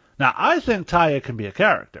 Now, I think Taya can be a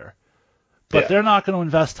character. But they're not going to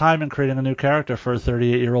invest time in creating a new character for a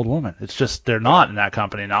 38-year-old woman. It's just they're not in that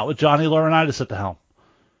company. Not with Johnny Laurinaitis at the helm.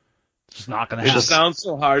 It's just not going to happen. It sounds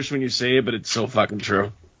so harsh when you say it, but it's so fucking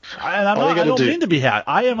true. And I don't mean to be hat.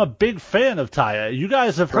 I am a big fan of Taya. You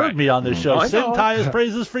guys have heard me on this show sing Taya's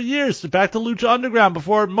praises for years, back to Lucha Underground,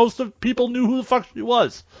 before most of people knew who the fuck she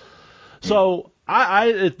was. So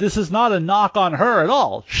this is not a knock on her at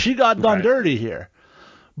all. She got done dirty here.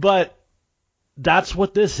 But that's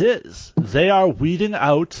what this is. They are weeding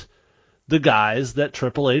out the guys that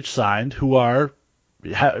Triple H signed who are...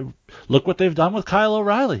 look what they've done with Kyle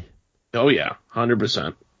O'Reilly. Oh, yeah.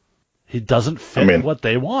 100%. He doesn't fit what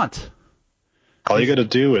they want. All you got to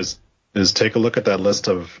do is take a look at that list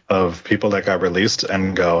of people that got released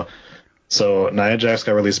and go, so Nia Jax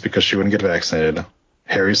got released because she wouldn't get vaccinated.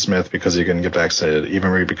 Harry Smith because he couldn't get vaccinated. Eva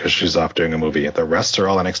Marie because she's off doing a movie. The rest are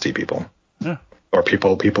all NXT people. Yeah. Or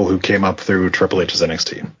people who came up through Triple H's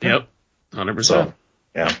NXT. Yep, 100%. So,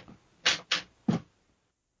 yeah.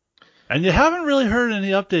 And you haven't really heard any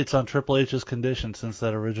updates on Triple H's condition since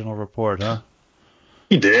that original report, huh?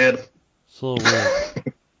 He did. It's a little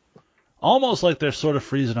weird. Almost like they're sort of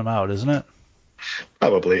freezing him out, isn't it?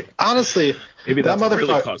 Probably. Honestly, maybe that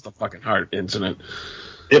really caused the fucking heart incident.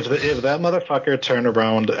 If that motherfucker turned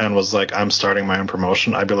around and was like, I'm starting my own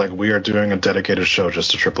promotion, I'd be like, we are doing a dedicated show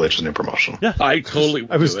just to Triple H's new promotion. Yeah. I totally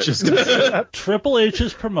would. I was just going to say that. Triple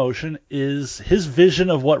H's promotion is, his vision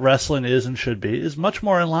of what wrestling is and should be, is much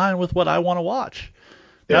more in line with what I want to watch.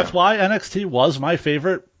 That's why NXT was my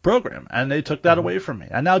favorite program, and they took that away from me.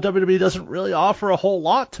 And now WWE doesn't really offer a whole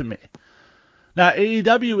lot to me. Now,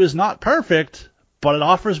 AEW is not perfect, but it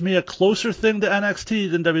offers me a closer thing to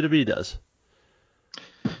NXT than WWE does.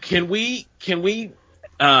 Can we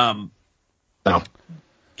No.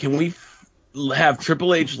 Can we have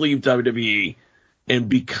Triple H leave WWE and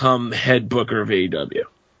become head booker of AEW?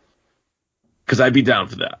 Because I'd be down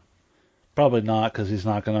for that. Probably not, because he's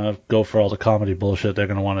not going to go for all the comedy bullshit they're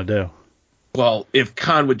going to want to do. Well, if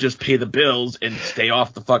Khan would just pay the bills and stay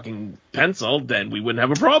off the fucking pencil, then we wouldn't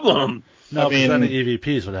have a problem. No, because then the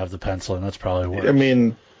EVPs would have the pencil, and that's probably worse. I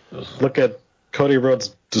mean, look at Cody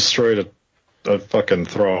Rhodes destroyed a fucking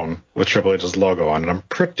throne with Triple H's logo on, and I'm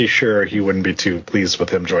pretty sure he wouldn't be too pleased with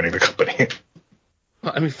him joining the company.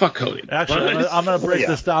 I mean, fuck Cody. Actually, I'm going to break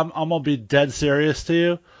this down. I'm going to be dead serious to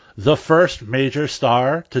you. The first major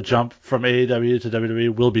star to jump from AEW to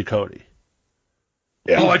WWE will be Cody.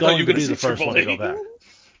 Yeah. I thought you were going to be say the first Triple one to go H. back.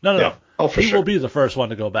 No. he will be the first one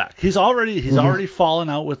to go back. He's already fallen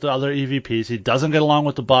out with the other EVPs. He doesn't get along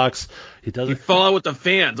with the Bucks. He fall out with the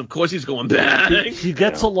fans. Of course he's going back. He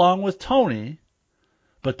gets along with Tony,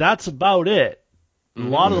 but that's about it. A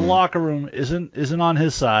lot of the locker room isn't on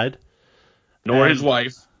his side. Nor his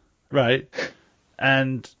wife. Right.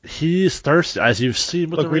 And he's thirsty, as you've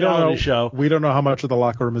seen with the reality show. We don't know how much of the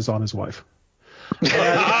locker room is on his wife.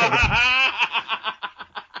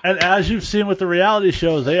 And as you've seen with the reality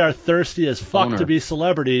show, they are thirsty as fuck to be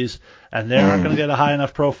celebrities, and they aren't going to get a high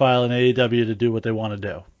enough profile in AEW to do what they want to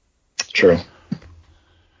do. True.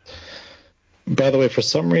 By the way, for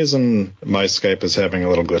some reason, my Skype is having a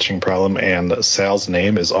little glitching problem, and Sal's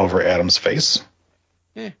name is over Adam's face.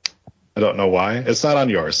 I don't know why. It's not on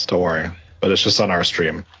yours, don't worry. But it's just on our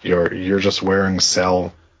stream. You're just wearing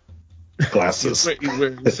Sal glasses. He's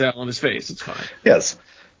wearing Sal on his face. It's fine. Yes.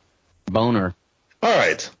 Boner. All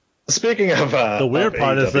right. Speaking of the weird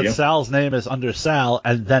part is that Sal's name is under Sal,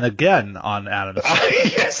 and then again on Adam's.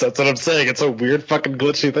 Yes, that's what I'm saying. It's a weird fucking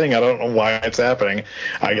glitchy thing. I don't know why it's happening.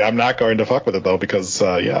 I'm not going to fuck with it though because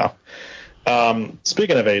yeah.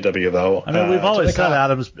 Speaking of AEW though, I mean we've always said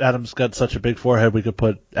Adam's got such a big forehead we could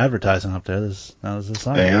put advertising up there. There's a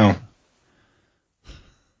sign. Yeah.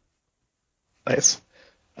 Nice.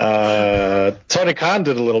 Tony Khan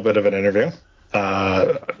did a little bit of an interview.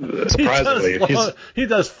 Surprisingly, he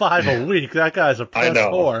does 5 a week. That guy's a press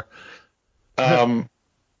whore.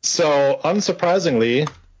 So unsurprisingly,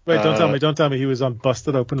 wait, don't tell me he was on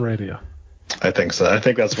Busted Open Radio. I think so. I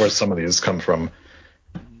think that's where some of these come from.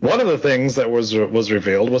 One of the things that was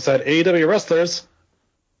revealed was that AEW wrestlers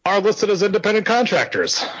are listed as independent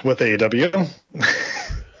contractors with AEW.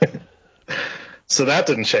 So that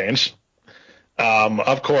didn't change.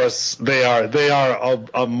 Of course, they are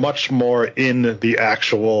a much more in the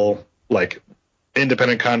actual like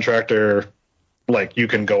independent contractor. Like you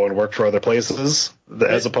can go and work for other places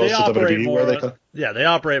as opposed to WWE where they can. Yeah, they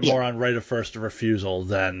operate more on right of first refusal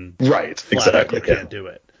than exactly. You can't do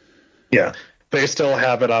it. Yeah, they still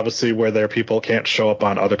have it obviously where their people can't show up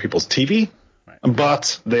on other people's TV.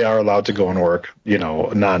 But they are allowed to go and work,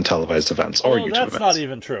 non-televised events or YouTube events. That's not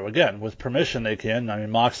even true. Again, with permission, they can. I mean,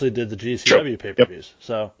 Moxley did the GCW pay-per-views,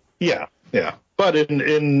 so. Yeah. But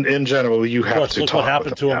in general, you have to talk. Look what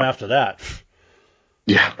happened to him after that.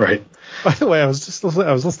 Yeah, right. By the way, I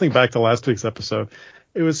was listening back to last week's episode.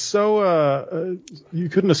 It was so you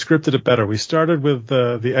couldn't have scripted it better. We started with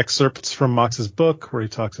the excerpts from Mox's book where he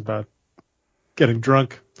talks about getting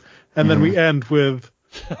drunk, and then we end with.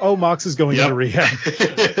 Mox is going into rehab.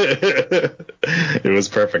 It was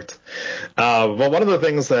perfect. Well, one of the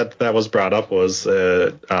things that was brought up was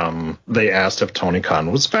they asked if Tony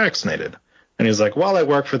Khan was vaccinated. And he's like, well, I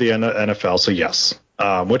work for the NFL, so yes.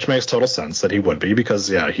 Which makes total sense that he would be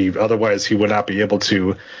because, otherwise he would not be able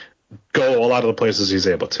to go a lot of the places he's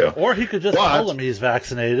able to. Or he could just tell them he's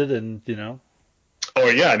vaccinated and, and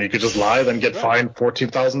you could just lie, then get fined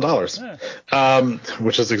 $14,000,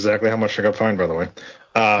 which is exactly how much I got fined, by the way.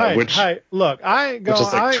 Look, which is like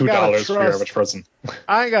 $2 for your average person.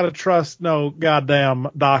 I ain't got to trust no goddamn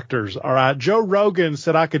doctors. All right, Joe Rogan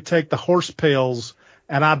said I could take the horse pills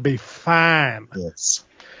and I'd be fine. Yes.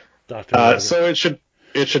 So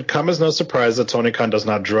it should come as no surprise that Tony Khan does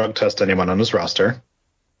not drug test anyone on his roster.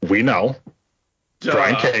 We know. Duh.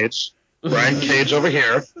 Brian Cage over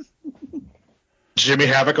here. Jimmy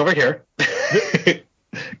Havoc over here.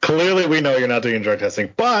 Clearly, we know you're not doing drug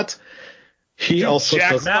testing, but he also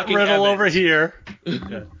does. Matt Riddle over here.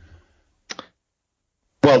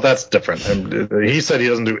 Well, that's different. He said he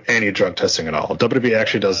doesn't do any drug testing at all. WWE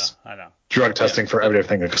actually does drug testing for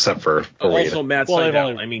everything except for also Matt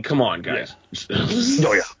Sydal. I mean, come on, guys.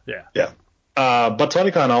 Yeah. But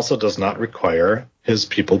Tony Khan also does not require his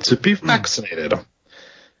people to be vaccinated.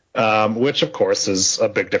 Which, of course, is a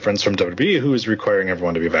big difference from WWE, who is requiring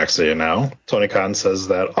everyone to be vaccinated now. Tony Khan says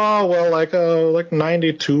that, like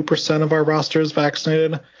 92% of our roster is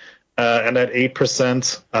vaccinated, and that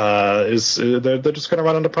 8% they're just going to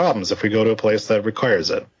run into problems if we go to a place that requires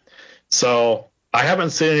it. So I haven't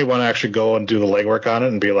seen anyone actually go and do the legwork on it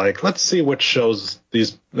and be like, let's see which shows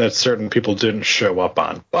that certain people didn't show up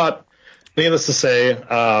on. But needless to say,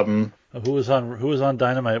 who was on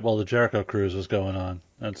Dynamite while the Jericho Cruise was going on?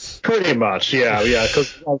 That's pretty much, yeah.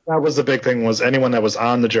 Because that was the big thing was anyone that was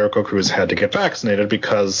on the Jericho Cruise had to get vaccinated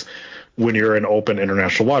because when you're in open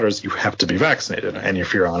international waters, you have to be vaccinated. And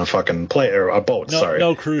if you're on a fucking a boat,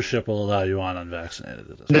 no cruise ship will allow you on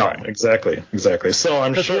unvaccinated. At this point. Exactly. So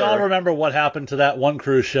I'm sure. We all remember what happened to that one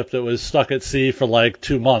cruise ship that was stuck at sea for like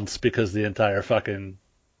 2 months because the entire fucking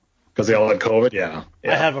Because they all had COVID. Yeah.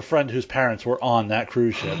 I have a friend whose parents were on that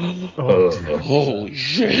cruise ship. Holy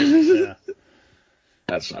shit! Yeah.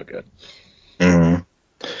 That's not good.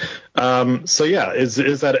 Mm-hmm. So yeah, is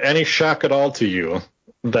that any shock at all to you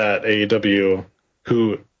that AEW,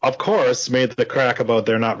 who of course made the crack about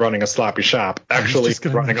they're not running a sloppy shop, actually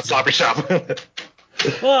running a sloppy shop?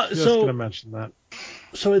 Well, Just gonna mention that.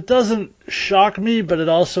 So it doesn't shock me, but it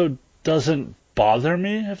also doesn't bother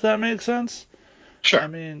me, if that makes sense. Sure. I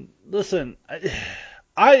mean, listen,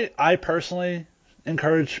 I personally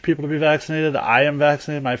encourage people to be vaccinated. I am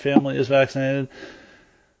vaccinated. My family is vaccinated.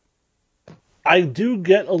 I do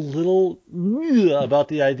get a little about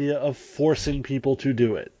the idea of forcing people to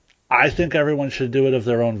do it. I think everyone should do it of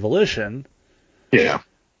their own volition. Yeah.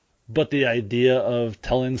 But the idea of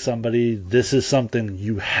telling somebody this is something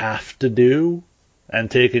you have to do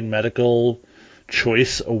and taking medical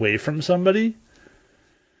choice away from somebody,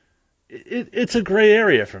 it's a gray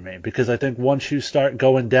area for me, because I think once you start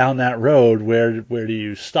going down that road, where do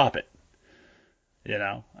you stop it? You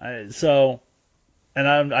know, I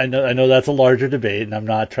know that's a larger debate, and I'm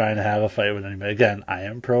not trying to have a fight with anybody. Again, I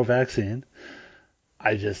am pro-vaccine.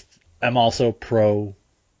 I just am also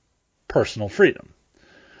pro-personal freedom.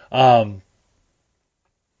 In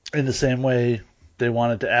the same way they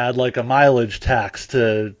wanted to add like a mileage tax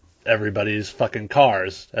to everybody's fucking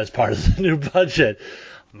cars as part of the new budget.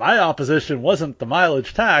 My opposition wasn't the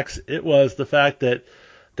mileage tax. It was the fact that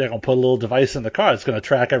they're going to put a little device in the car that's going to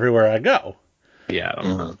track everywhere I go.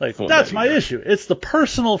 Yeah. That's my issue. It's the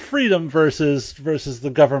personal freedom versus the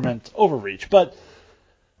government overreach. But,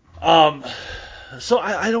 so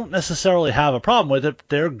I don't necessarily have a problem with it.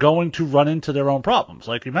 They're going to run into their own problems,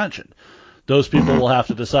 like you mentioned. Those people will have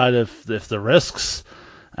to decide if the risks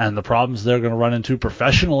and the problems they're going to run into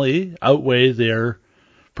professionally outweigh their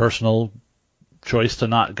personal choice to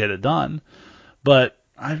not get it done. But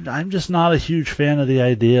I'm just not a huge fan of the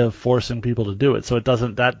idea of forcing people to do it. So it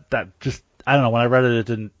doesn't, that just, I don't know, when I read it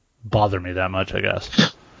didn't bother me that much, I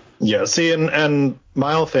guess. Yeah, see, and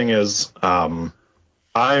my whole thing is, I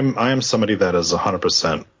am somebody that is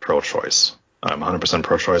 100% pro-choice. I'm 100%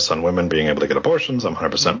 pro-choice on women being able to get abortions. I'm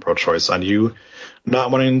 100% pro-choice on you not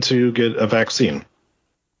wanting to get a vaccine.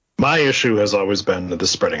 My issue has always been the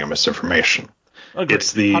spreading of misinformation. Agreed.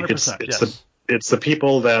 It's the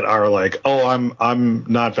people that are like, oh, I'm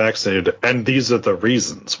not vaccinated, and these are the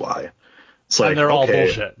reasons why. It's like, and they're all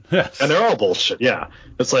bullshit. Yes. And they're all bullshit, yeah.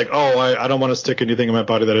 It's like, oh, I don't want to stick anything in my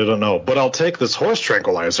body that I don't know, but I'll take this horse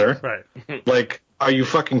tranquilizer. Right. Like, are you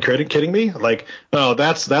fucking kidding me? Like, no,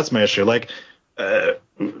 that's my issue. Like,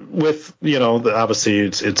 with, obviously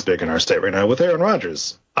it's big in our state right now with Aaron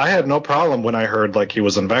Rodgers. I had no problem when I heard like he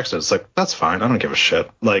was unvaccinated. It's like, that's fine. I don't give a shit.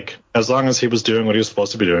 Like, as long as he was doing what he was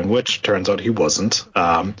supposed to be doing, which turns out he wasn't.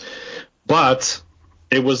 But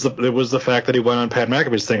it was the fact that he went on Pat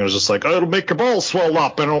McAfee's thing and was just like, oh, it'll make your balls swell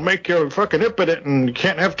up and it'll make you fucking impotent and you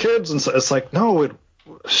can't have kids. And so it's like, no,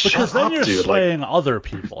 because then you're swaying other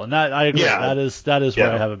people, and that I agree. Yeah, that is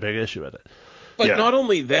where I have a big issue with it. But not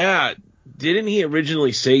only that, didn't he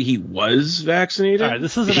originally say he was vaccinated? All right,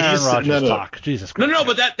 this isn't Aaron Rodgers talk. Jesus Christ. No,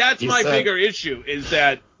 but that's my bigger issue is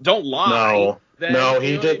that don't lie. No,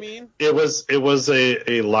 he did. I mean? It was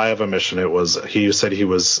a lie of omission. He said he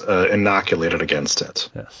was inoculated against it.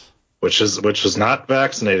 Yes. Which is not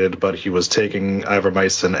vaccinated, but he was taking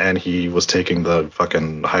ivermectin and he was taking the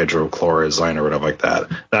fucking hydrochloroquine or whatever like that.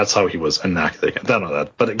 That's how he was inoculated. I don't know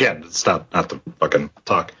that, but again, it's not the fucking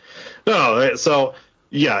talk. No, so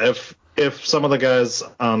yeah, if some of the guys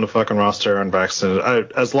on the fucking roster are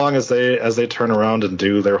unvaccinated, as long as they turn around and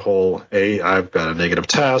do their whole, hey, I've got a negative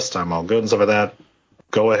test, I'm all good and stuff like that,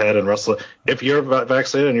 go ahead and wrestle. If you're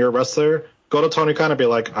vaccinated and you're a wrestler, go to Tony Khan and be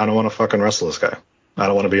like, I don't want to fucking wrestle this guy. I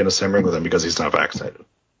don't want to be in the same ring with him because he's not vaccinated.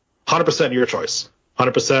 100% your choice.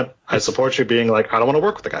 100%. I support you being like, I don't want to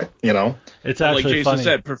work with the guy. It's actually like Jason funny.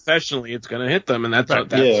 said, professionally, it's going to hit them, and that's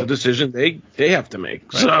a decision they have to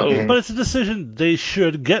make. Right. So, but it's a decision they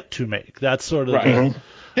should get to make. That's sort of right.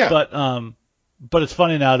 Yeah. But it's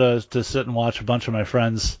funny now to sit and watch a bunch of my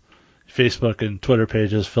friends' Facebook and Twitter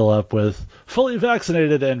pages fill up with fully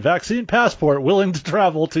vaccinated and vaccine passport willing to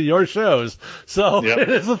travel to your shows. So It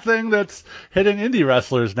is a thing that's hitting indie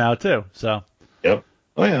wrestlers now too. So. Yep.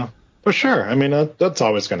 Oh yeah, for sure. I mean, that's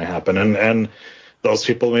always going to happen. And those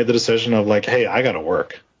people made the decision of like, hey, I got to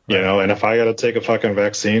work, and if I got to take a fucking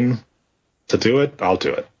vaccine to do it, I'll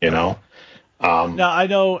do it, Now I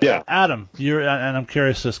know, Adam, and I'm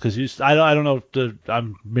curious this because I don't know if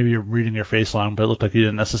I'm maybe you're reading your face long, but it looked like you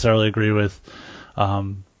didn't necessarily agree with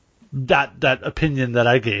that opinion that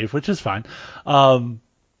I gave, which is fine.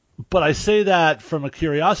 But I say that from a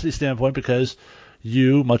curiosity standpoint because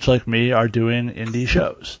you, much like me, are doing indie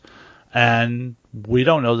shows. And we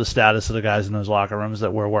don't know the status of the guys in those locker rooms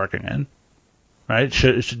that we're working in, right?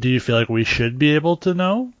 Do you feel like we should be able to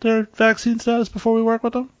know their vaccine status before we work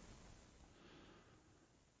with them?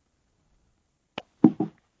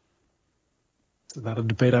 It's not a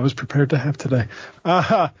debate I was prepared to have today.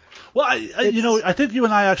 Well, I think you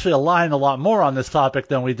and I actually align a lot more on this topic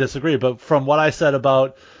than we disagree. But from what I said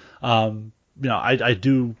about, I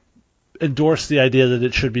do endorse the idea that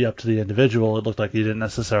it should be up to the individual. It looked like you didn't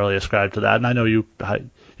necessarily ascribe to that, and I know you have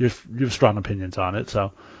strong opinions on it.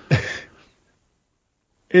 So,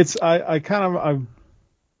 I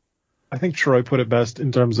think Troy put it best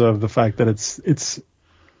in terms of the fact that it's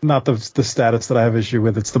not the status that I have issue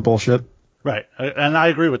with; it's the bullshit. Right, and I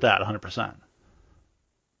agree with that 100%.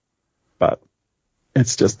 But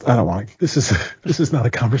it's just I don't want. This is not a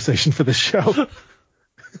conversation for the show.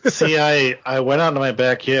 See, I went out in my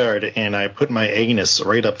backyard and I put my anus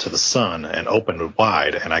right up to the sun and opened it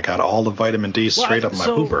wide, and I got all the vitamin D straight up my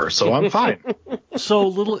pooper, so I'm fine. So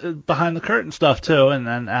little behind the curtain stuff too,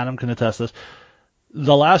 and Adam can attest this.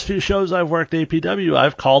 The last few shows I've worked APW,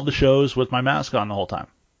 I've called the shows with my mask on the whole time.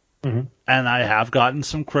 Mm-hmm. And I have gotten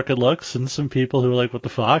some crooked looks and some people who are like, what the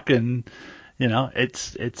fuck? And,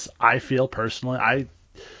 it's I feel personally,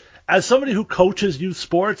 as somebody who coaches youth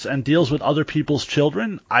sports and deals with other people's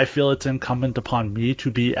children, I feel it's incumbent upon me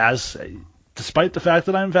to be despite the fact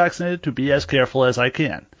that I'm vaccinated, to be as careful as I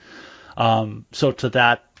can. So to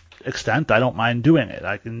that extent, I don't mind doing it.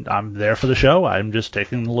 I'm there for the show. I'm just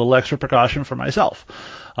taking a little extra precaution for myself.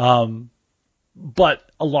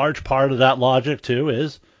 But a large part of that logic too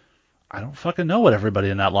is I don't fucking know what everybody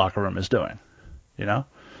in that locker room is doing.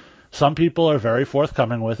 Some people are very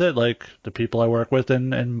forthcoming with it, like the people I work with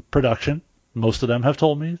in production. Most of them have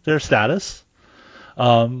told me their status.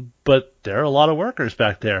 But there are a lot of workers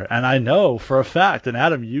back there. And I know for a fact, and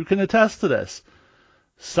Adam, you can attest to this,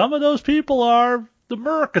 some of those people are the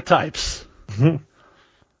America types. Mm-hmm.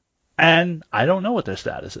 And I don't know what their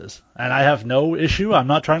status is. And I have no issue. I'm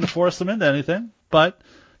not trying to force them into anything. But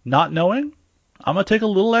not knowing, I'm going to take a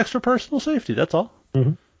little extra personal safety. That's all.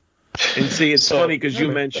 Mm-hmm. And see, it's funny because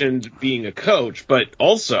you mentioned being a coach, but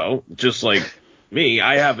also, just like me,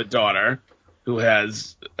 I have a daughter who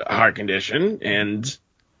has a heart condition, and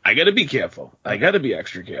I got to be careful. I got to be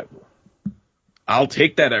extra careful. I'll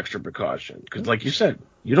take that extra precaution because, like you said,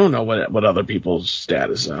 you don't know what other people's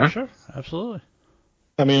status are. Sure, absolutely.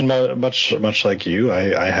 I mean, much like you,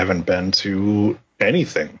 I haven't been to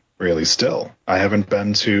anything. Really, still, I haven't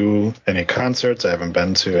been to any concerts. I haven't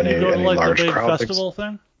been to any large the big crowd festival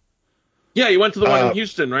thing. Yeah, you went to the one in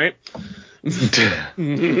Houston, right?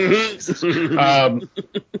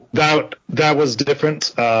 That was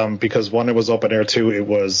different because one, it was open air. Two, it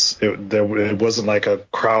wasn't like a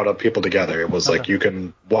crowd of people together. It was like you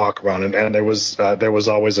can walk around, and there was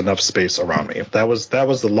always enough space around me. That was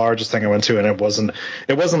the largest thing I went to, and it wasn't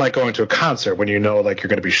like going to a concert when like you're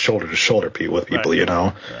going to be shoulder to shoulder with people,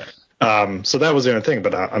 Right. So that was the only thing.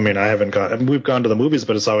 But I haven't gone. We've gone to the movies,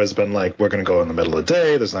 but it's always been like we're going to go in the middle of the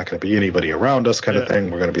day. There's not going to be anybody around us, kind of thing.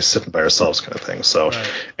 We're going to be sitting by ourselves, kind of thing. So,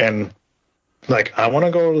 and like I want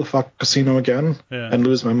to go to the fucking casino again and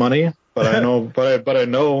lose my money, but I know, but I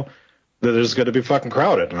know that there's going to be fucking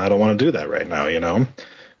crowded, and I don't want to do that right now, And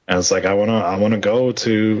it's like I want to go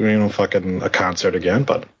to fucking a concert again,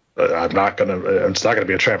 but. It's not gonna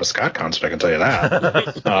be a Travis Scott concert, I can tell you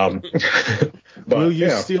that. But, will you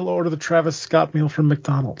still order the Travis Scott meal from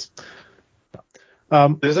McDonald's?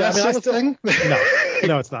 Is that a thing?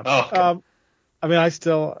 No, it's not. Oh, okay. I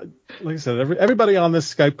still, like I said, everybody on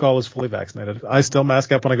this Skype call is fully vaccinated. I still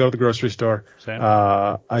mask up when I go to the grocery store. Same.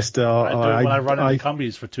 I still. I do it when I run into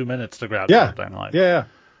Cumbies for 2 minutes to grab something. Yeah.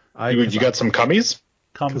 You got some Cumbies?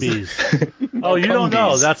 Cumbies. Oh, you don't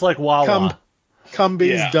know? That's like Wawa.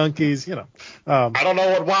 Cumbies, Dunkies, I don't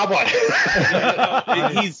know what Wawa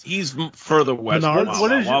is. He's further west.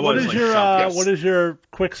 What is your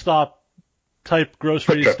quick stop type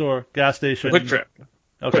grocery store, gas station? Quick Trip.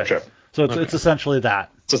 Okay. Quick Trip. So it's essentially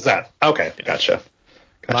that. Just that. Okay, gotcha.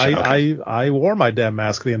 I wore my damn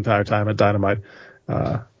mask the entire time at Dynamite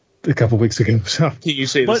a couple weeks ago. So. Can you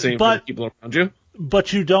say the same for the people around you?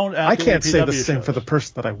 But you don't. I can't say the same for the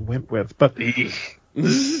person that I went with, but.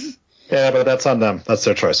 Yeah, but that's on them. That's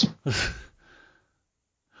their choice.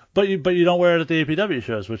 But you don't wear it at the APW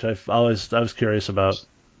shows, which I was curious about.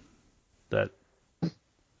 That.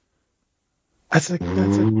 That's No.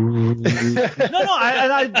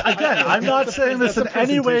 I'm not saying this in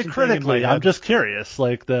any way critically. I'm just curious.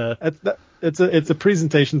 Like it's a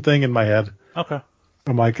presentation thing in my head. Okay.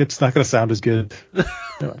 I'm like, it's not going to sound as good.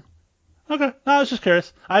 All Okay. No, I was just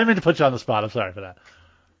curious. I didn't mean to put you on the spot. I'm sorry for that.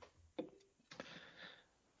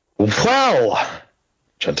 Well,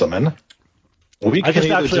 gentlemen, we I can just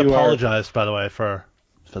either actually do apologized, by the way, for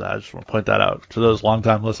that. I just want to point that out to those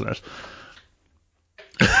longtime listeners.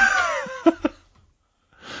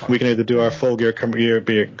 We can either do our full gear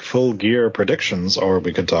predictions, or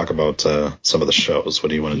we could talk about some of the shows. What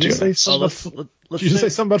do you want to do? Did you say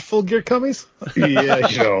something about full gear cummies? Yeah,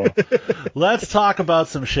 you know. Let's talk about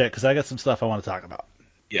some shit, because I got some stuff I want to talk about.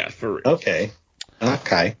 Yeah, for real. Okay. Let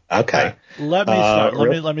me start.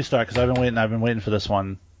 Let me start, because I've been waiting for this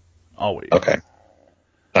one all week. Okay.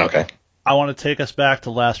 I want to take us back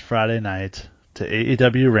to last Friday night to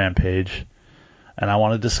AEW Rampage, and I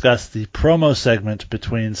want to discuss the promo segment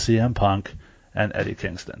between CM Punk and Eddie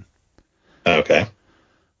Kingston. Okay.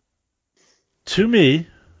 To me,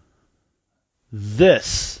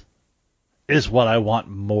 this is what I want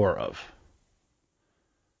more of.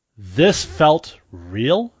 This felt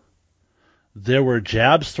real. There were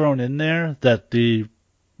jabs thrown in there that the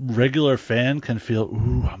regular fan can feel,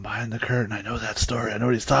 ooh, I'm behind the curtain. I know that story. I know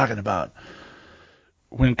what he's talking about.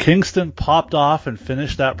 When Kingston popped off and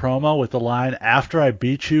finished that promo with the line, after I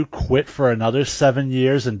beat you, quit for another 7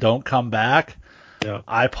 years and don't come back,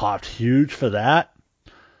 I popped huge for that.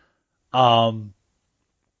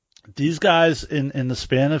 These guys, in the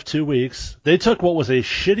span of 2 weeks, they took what was a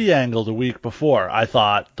shitty angle the week before. I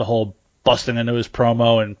thought the whole busting into his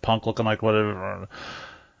promo and Punk looking like whatever.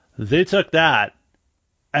 They took that,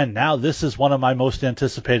 and now this is one of my most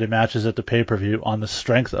anticipated matches at the pay-per-view on the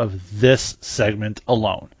strength of this segment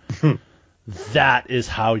alone. That is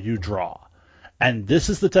how you draw. And this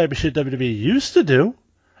is the type of shit WWE used to do,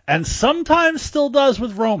 and sometimes still does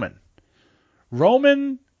with Roman.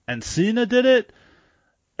 Roman and Cena did it.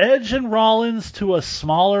 Edge and Rollins to a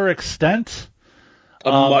smaller extent.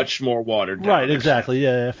 Much more watered down. Right, exactly.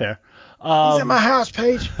 Yeah, fair. He's at my house,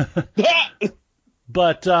 Paige.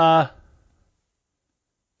 But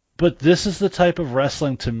this is the type of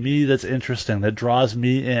wrestling to me that's interesting, that draws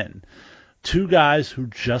me in. Two guys who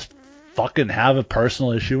just fucking have a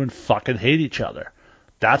personal issue and fucking hate each other.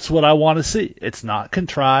 That's what I want to see. It's not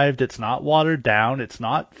contrived. It's not watered down. It's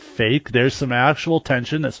not fake. There's some actual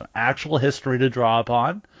tension. There's some actual history to draw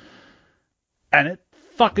upon. And it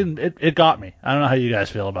got me. I don't know how you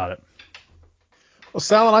guys feel about it. Well,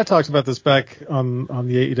 Sal and I talked about this back on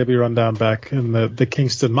the AEW Rundown back in the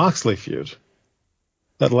Kingston-Moxley feud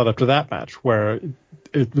that led up to that match, where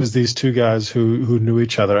it was these two guys who knew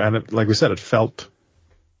each other, and like we said, it felt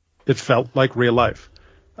like real life.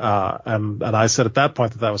 And I said at that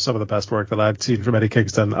point that was some of the best work that I'd seen from Eddie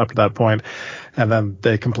Kingston up to that point, and then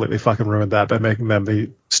they completely fucking ruined that by making them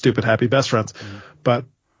the stupid happy best friends. But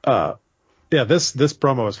yeah, this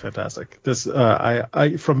promo is fantastic. This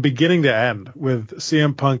I from beginning to end, with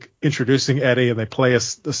CM Punk introducing Eddie, and they play a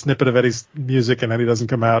snippet of Eddie's music, and Eddie doesn't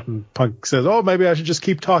come out, and Punk says, "Oh, maybe I should just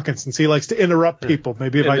keep talking since he likes to interrupt people.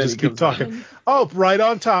 Maybe if I just keep talking." Oh, right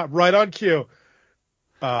on top, right on cue.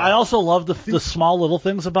 I also love the small little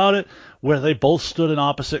things about it, where they both stood in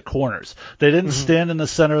opposite corners. They didn't stand in the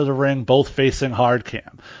center of the ring, both facing hard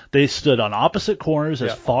cam. They stood on opposite corners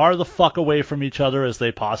as far the fuck away from each other as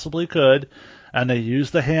they possibly could, and they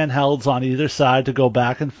used the handhelds on either side to go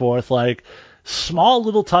back and forth. Like, small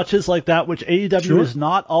little touches like that, which AEW has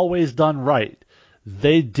not always done right,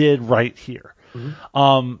 they did right here.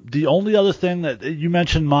 The only other thing that you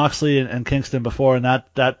mentioned, Moxley and Kingston before, and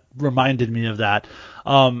that reminded me of that.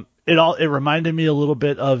 It reminded me a little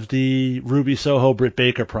bit of the Ruby Soho Britt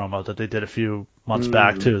Baker promo that they did a few months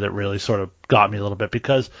back too. That really sort of got me a little bit,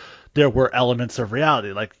 because there were elements of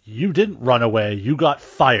reality. Like, you didn't run away, you got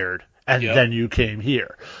fired, and then you came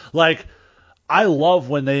here. Like, I love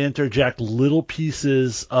when they interject little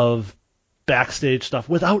pieces of backstage stuff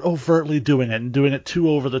without overtly doing it, and doing it too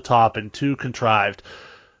over the top and too contrived.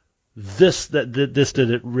 This did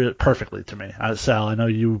it perfectly to me. Sal, I know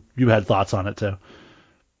you had thoughts on it too.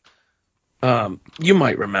 You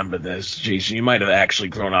might remember this, Jason. You might have actually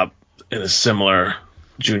grown up in a similar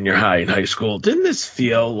junior high and high school. Didn't this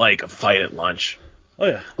feel like a fight at lunch? Oh,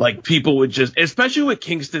 yeah. Like, people would just, especially with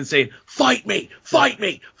Kingston saying, "Fight me, fight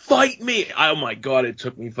me, fight me." Oh my God, it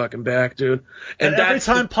took me fucking back, dude. And every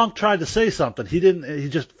time Punk tried to say something, he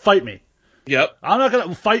just fight me. Yep. I'm not going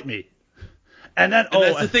to fight me. And then,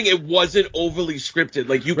 that's the thing, it wasn't overly scripted.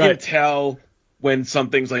 Like, you can tell when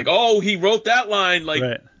something's like, oh, he wrote that line like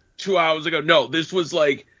 2 hours ago. No, this was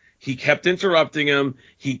like, he kept interrupting him.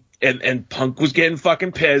 And Punk was getting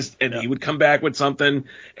fucking pissed, and he would come back with something,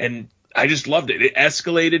 and I just loved it. It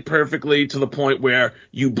escalated perfectly to the point where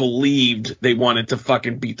you believed they wanted to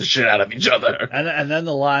fucking beat the shit out of each other. And then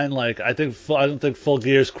the line, like, I don't think Full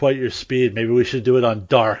Gear's quite your speed. Maybe we should do it on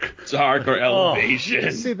Dark. Dark or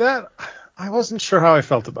Elevation. See, that, I wasn't sure how I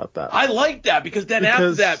felt about that. I liked that because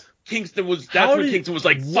after that, Kingston was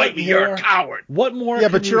like, fight me, you're a coward. What more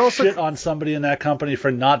can you shit on somebody in that company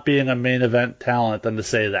for not being a main event talent than to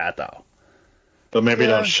say that, though? But maybe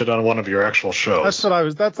don't shit on one of your actual shows. That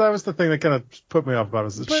was the thing that kind of put me off about it,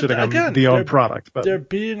 was shitting on the own product. But they're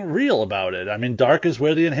being real about it. I mean, Dark is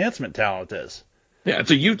where the enhancement talent is. Yeah,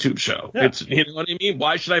 it's a YouTube show. Yeah. It's, you know what I mean?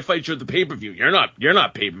 Why should I fight you at the pay-per-view? You're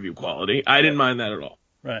not pay-per-view quality. I didn't mind that at all.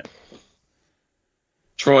 Right.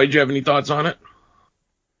 Troy, do you have any thoughts on it?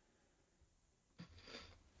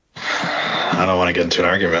 I don't want to get into an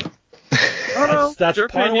argument. That's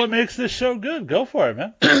part of what makes this show good. Go for it,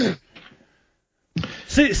 man.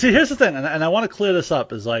 See, here's the thing, and I want to clear this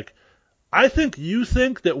up, is like, I think you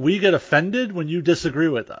think that we get offended when you disagree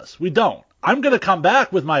with us. We don't. I'm going to come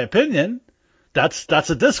back with my opinion. That's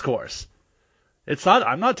a discourse. It's not.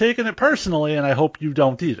 I'm not taking it personally, and I hope you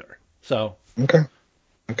don't either. So. Okay.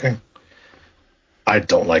 I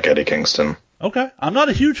don't like Eddie Kingston. Okay. I'm not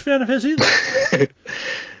a huge fan of his either.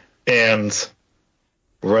 And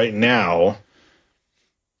right now,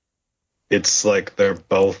 it's like they're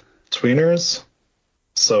both tweeners.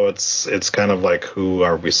 So it's kind of like, who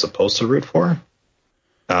are we supposed to root for?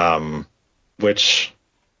 Which,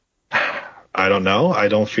 I don't know. I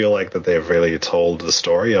don't feel like that they've really told the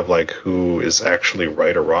story of like who is actually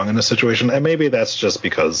right or wrong in a situation. And maybe that's just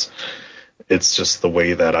because it's just the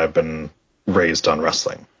way that I've been raised on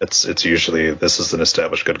wrestling. It's usually, this is an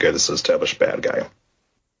established good guy, this is an established bad guy.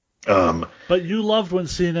 But you loved when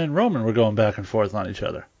Cena and Roman were going back and forth on each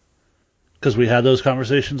other, because we had those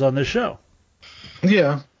conversations on this show.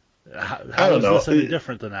 Yeah. How is this any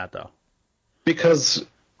different than that, though? Because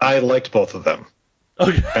I liked both of them.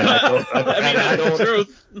 Okay. And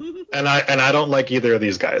I don't like either of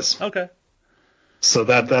these guys. Okay. So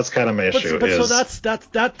that's kind of my issue. So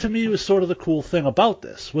that to me was sort of the cool thing about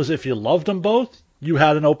this, was if you loved them both, you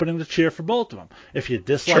had an opening to cheer for both of them. If you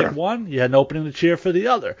dislike one, you had an opening to cheer for the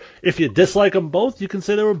other. If you dislike them both, you can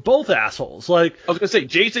say they were both assholes. Like, I was gonna say,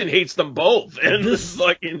 Jason hates them both, and this is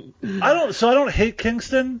fucking. I don't hate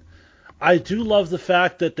Kingston. I do love the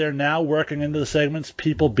fact that they're now working into the segments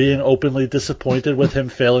people being openly disappointed with him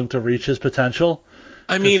failing to reach his potential.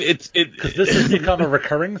 I mean, because this has become a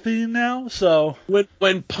recurring theme now. So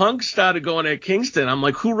when Punk started going at Kingston, I'm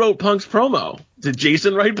like, who wrote Punk's promo? Did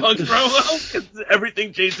Jason write Punk's promo? 'Cause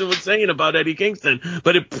everything Jason was saying about Eddie Kingston,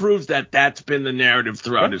 but it proves that that's been the narrative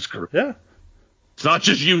throughout his career. Yeah, it's not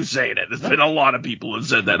just you saying it. There's been a lot of people who've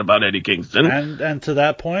said that about Eddie Kingston. And to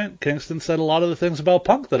that point, Kingston said a lot of the things about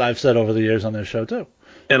Punk that I've said over the years on this show too.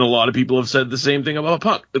 And a lot of people have said the same thing about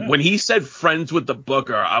Punk. Yeah. When he said friends with the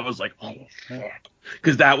Booker, I was like, oh, shit.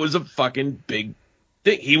 Because that was a fucking big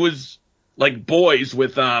thing. He was like boys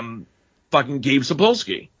with fucking Gabe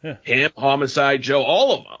Sapolsky. Yeah. Him, Homicide Joe,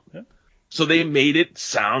 all of them. Yeah. So they made it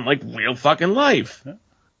sound like real fucking life. Yeah.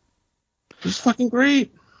 It was fucking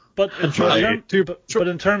great. But in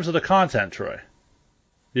terms of the content, Troy,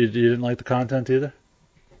 you didn't like the content either?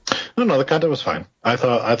 No, the content was fine. I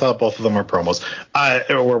thought both of them were promos.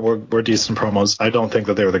 Were decent promos. I don't think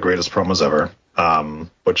that they were the greatest promos ever,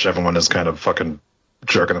 which everyone is kind of fucking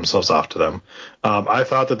jerking themselves off to them. I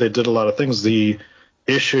thought that they did a lot of things. The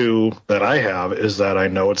issue that I have is that I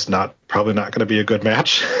know it's probably not going to be a good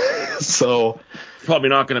match. So it's probably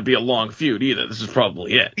not going to be a long feud either. This is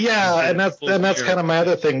probably it. Yeah, and that's kind of my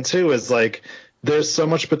other thing too, is like there's so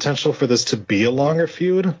much potential for this to be a longer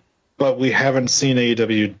feud, but we haven't seen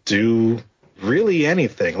AEW do really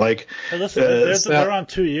anything. Like, hey, listen, they're on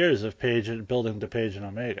 2 years of building to Page and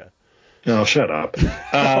Omega. No, shut up.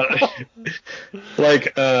 My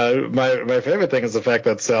favorite thing is the fact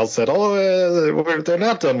that Sal said, they're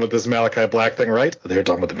not done with this Malachi Black thing, right? They're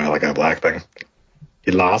done with the Malachi Black thing.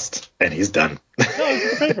 He lost, and he's done. No,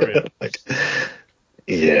 it's the favorite.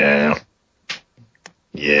 Yeah.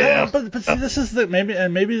 But see, this is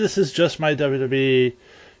maybe this is just my WWE,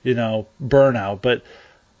 burnout, but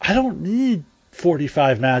I don't need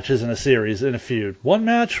 45 matches in a series in a feud. One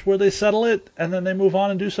match where they settle it and then they move on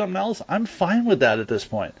and do something else. I'm fine with that at this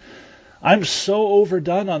point. I'm so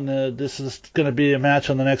overdone on this is going to be a match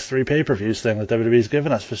on the next 3 pay-per-views thing that WWE's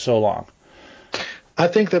given us for so long. I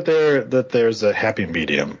think that there's a happy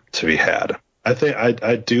medium to be had.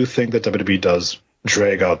 I do think that WWE does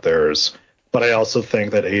drag out theirs, but I also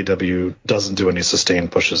think that AEW doesn't do any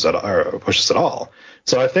sustained pushes at all.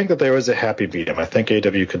 So I think that there is a happy medium. I think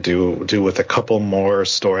AEW could do with a couple more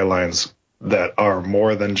storylines that are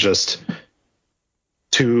more than just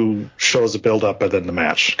 2 shows of build up and then the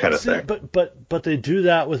match kind of thing. But they do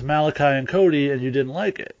that with Malachi and Cody, and you didn't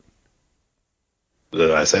like it.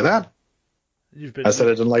 Did I say that? I said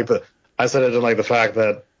I didn't like the fact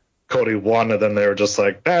that Cody won, and then they were just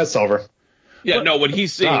like, it's over. Yeah, no, what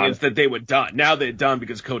he's saying is that they were done. Now they're done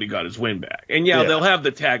because Cody got his win back. And they'll have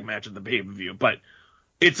the tag match at the pay-per-view, but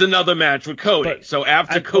it's another match with Cody. So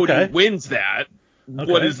after Cody wins that,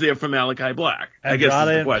 what is there for Malachi Black? I guess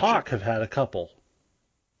is the question. And Pac have had a couple.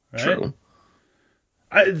 Right? True.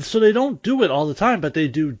 So they don't do it all the time, but they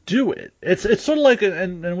do it. It's sort of like,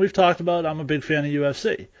 and we've talked about, I'm a big fan of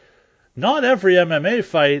UFC. Not every MMA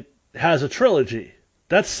fight has a trilogy.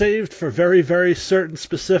 That's saved for very, very certain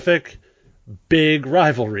specific big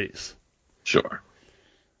rivalries. Sure.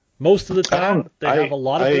 Most of the time, they have a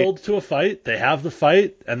lot of build to a fight. They have the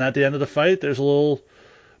fight, and at the end of the fight, there's a little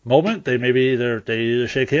moment. They either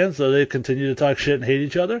shake hands, or they continue to talk shit and hate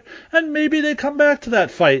each other, and maybe they come back to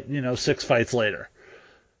that fight, 6 fights later.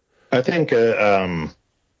 I think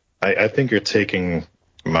I think you're taking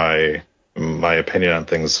my opinion on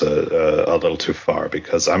things a little too far,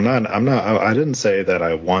 because I didn't say that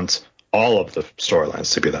I want all of the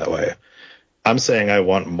storylines to be that way. I'm saying I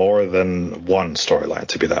want more than one storyline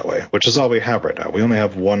to be that way, which is all we have right now. We only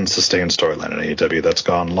have one sustained storyline in AEW that's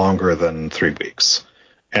gone longer than 3 weeks.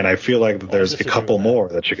 And I feel like there's a couple more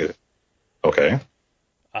that you could... Okay.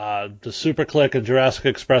 The Super Click and Jurassic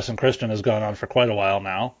Express and Christian has gone on for quite a while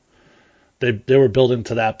now. They were building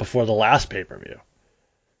to that before the last pay-per-view.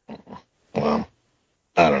 Well,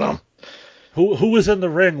 I don't know. Who was in the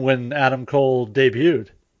ring when Adam Cole debuted?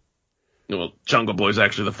 Well, Jungle Boy's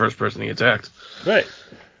actually the first person he attacked. Right.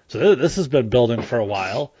 So this has been building for a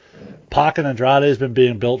while. Pac and Andrade has been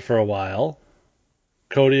being built for a while.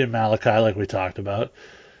 Cody and Malachi, like we talked about.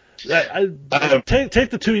 Take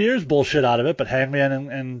the 2 years bullshit out of it, but Hangman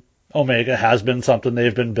and Omega has been something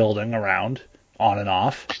they've been building around, on and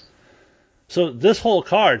off. So this whole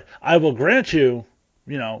card, I will grant you,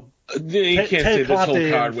 you can't say this whole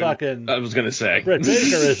card. I was going to say. Britt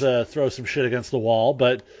Baker is throw some shit against the wall,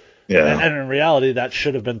 but and in reality, that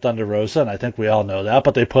should have been Thunder Rosa, and I think we all know that.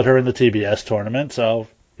 But they put her in the TBS tournament, so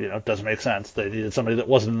it doesn't make sense. They needed somebody that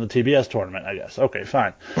wasn't in the TBS tournament, I guess. Okay,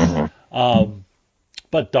 fine. Mm-hmm.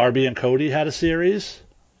 But Darby and Cody had a series.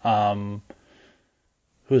 MJF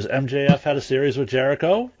had a series with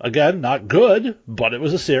Jericho. Again, not good, but it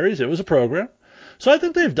was a series. It was a program. So I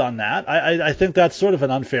think they've done that. I think that's sort of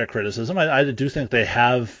an unfair criticism. I do think they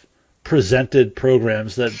have presented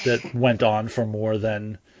programs that went on for more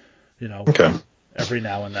than, every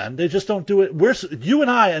now and then. They just don't do it. You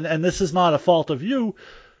and I, and this is not a fault of you,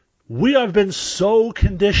 we have been so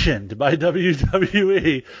conditioned by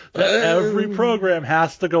WWE that every program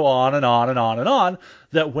has to go on and on and on and on,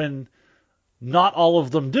 that when not all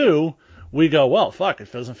of them do, we go, well, fuck, it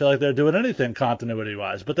doesn't feel like they're doing anything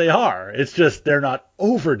continuity-wise. But they are. It's just they're not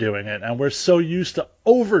overdoing it, and we're so used to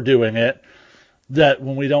overdoing it that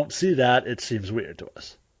when we don't see that, it seems weird to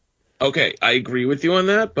us. Okay, I agree with you on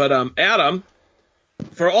that, but Adam,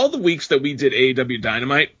 for all the weeks that we did AEW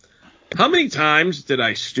Dynamite, how many times did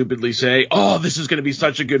I stupidly say, oh, this is going to be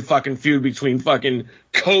such a good fucking feud between fucking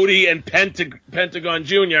Cody and Pentagon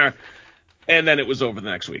Jr., and then it was over the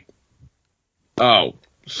next week? Oh,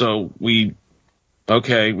 so we had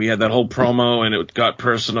that whole promo, and it got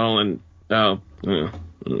personal, and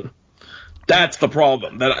that's the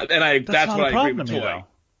problem. That's what I agree with Toy.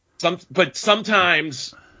 But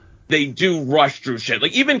sometimes they do rush through shit.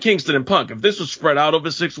 Like even Kingston and Punk, if this was spread out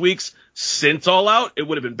over 6 weeks since All Out, it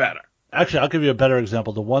would have been better. Actually, I'll give you a better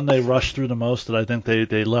example. The one they rushed through the most that I think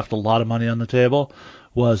they left a lot of money on the table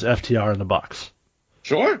was FTR and the Bucks.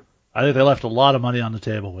 Sure. I think they left a lot of money on the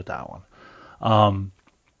table with that one.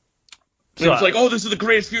 So it's like, oh, this is the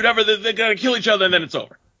greatest feud ever. They're going to kill each other, and then it's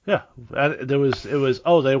over. Yeah. It was,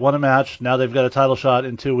 they won a match. Now they've got a title shot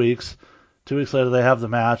in 2 weeks. 2 weeks later, they have the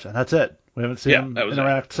match, and that's it. We haven't seen them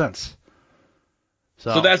interact since.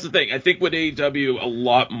 So that's the thing. I think with AEW, a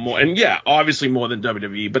lot more, and obviously more than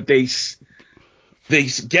WWE, but they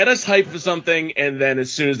get us hyped for something, and then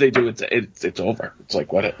as soon as they do, it's over. It's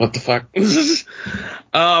like, what the fuck?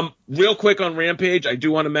 Real quick on Rampage, I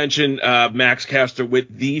do want to mention Max Caster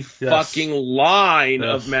with the fucking line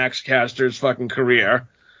of Max Caster's fucking career,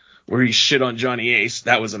 where he shit on Johnny Ace.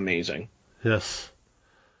 That was amazing. Yes.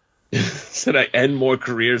 Said I end more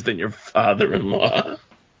careers than your father-in-law.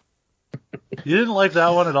 You didn't like that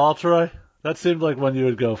one at all, Troy? That seemed like one you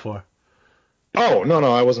would go for. Oh, no,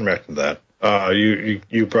 I wasn't reacting to that.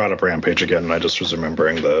 You brought up Rampage again, and I just was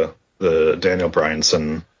remembering the Daniel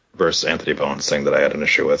Bryanson versus Anthony Bones thing that I had an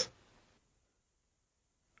issue with.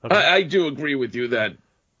 Okay. I do agree with you that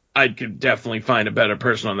I could definitely find a better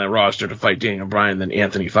person on that roster to fight Daniel Bryan than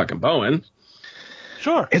Anthony fucking Bowen.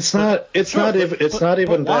 Sure. It's not even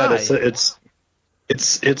that.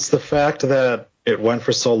 It's the fact that it went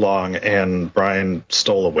for so long and Bryan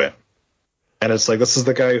stole a win. And it's like, this is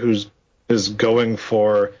the guy is going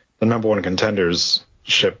for the number one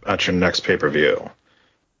contendership at your next pay-per-view.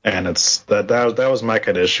 And it's that was my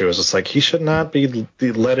kind of issue. It's just like, he should not be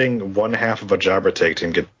letting one half of a jobber take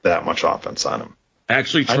team get that much offense on him.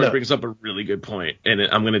 Actually, Troy brings up a really good point, and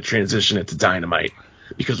I'm going to transition it to Dynamite.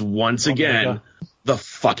 Because once again, the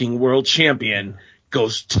fucking world champion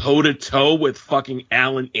goes toe-to-toe with fucking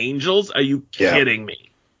Alan Angels. Are you kidding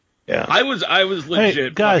me? Yeah. I was legit. Hey,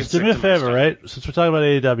 guys, do me a favor, right? Since we're talking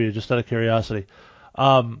about AEW, just out of curiosity.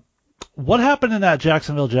 What happened in that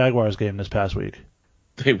Jacksonville Jaguars game this past week?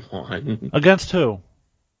 They won. Against who?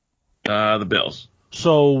 The Bills.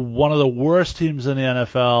 So one of the worst teams in the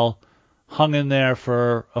NFL hung in there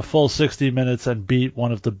for a full 60 minutes and beat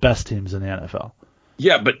one of the best teams in the NFL.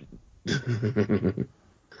 Yeah, but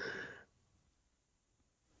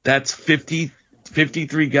that's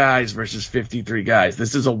 53 guys versus 53 guys.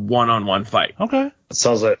 This is a one-on-one fight. Okay. It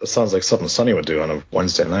sounds like something Sonny would do on a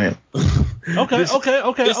Wednesday night. Okay. Hold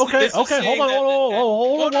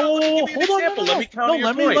on.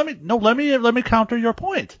 Let me counter your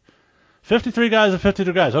point. 53 guys and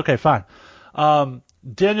 52 guys. Okay, fine.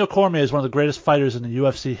 Daniel Cormier is one of the greatest fighters in the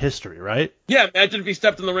UFC history, right? Yeah, imagine if he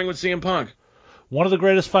stepped in the ring with CM Punk. One of the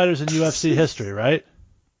greatest fighters in UFC history, right?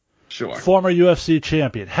 Sure. Former UFC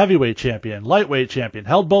champion, heavyweight champion, lightweight champion,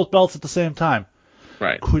 held both belts at the same time.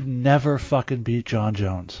 Right. Could never fucking beat John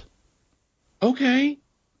Jones. Okay.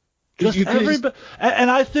 Just everybody. And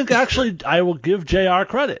I think, actually, I will give JR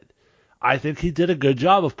credit. I think he did a good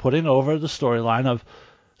job of putting over the storyline of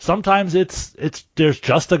sometimes there's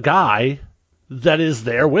just a guy that is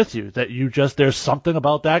there with you, that there's something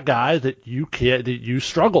about that guy that you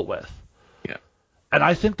struggle with. Yeah. And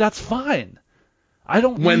I think that's fine. I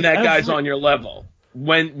don't when that guy's on your level.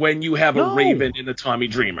 When you have a Raven in a Tommy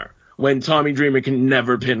Dreamer. When Tommy Dreamer can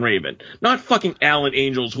never pin Raven. Not fucking Alan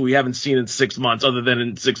Angels, who we haven't seen in 6 months other than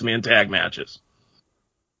in 6-man tag matches.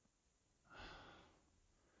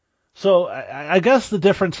 So I guess the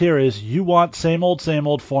difference here is you want same old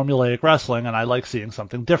formulaic wrestling, and I like seeing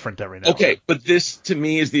something different every now and then. Okay, but this to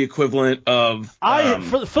me is the equivalent of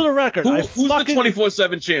for the record, who's the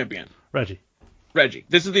 24/7 champion? Reggie.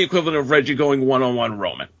 This is the equivalent of Reggie going one-on-one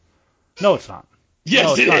Roman. No, it's not. Yes,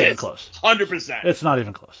 no, it's it not is. Even close. 100%. It's not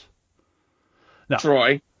even close. No.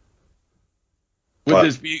 Troy,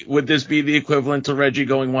 would this be the equivalent to Reggie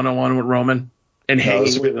going one-on-one with Roman and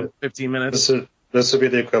hanging with him 15 minutes? This would be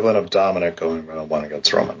the equivalent of Dominic going one-on-one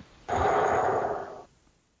against Roman. There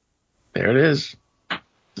it is.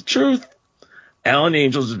 The truth. Alan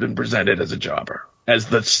Angels has been presented as a jobber, as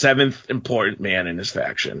the 7th important man in his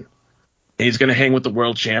faction. And he's going to hang with the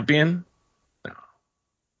world champion? No.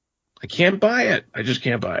 I can't buy it. I just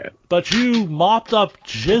can't buy it. But you mopped up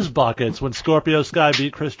jizz buckets when Scorpio Sky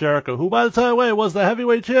beat Chris Jericho, who, by the way, was the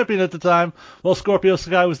heavyweight champion at the time, while Scorpio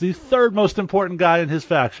Sky was the 3rd most important guy in his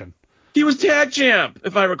faction. He was tag champ,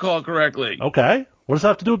 if I recall correctly. Okay. What does that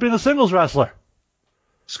have to do with being a singles wrestler?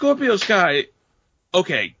 Scorpio Sky.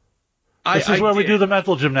 Okay. This is where we do the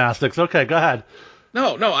mental gymnastics. Okay, go ahead.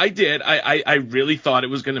 No, I did. I really thought it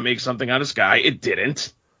was going to make something out of Sky. It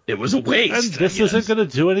didn't. It was a waste. And this isn't going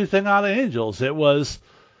to do anything out of Angels. It was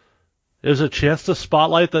a chance to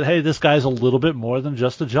spotlight that, hey, this guy's a little bit more than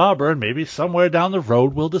just a jobber, and maybe somewhere down the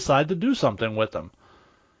road we'll decide to do something with him.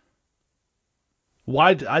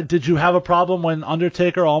 Why did you have a problem when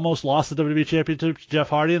Undertaker almost lost the WWE Championship to Jeff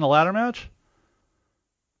Hardy in a ladder match?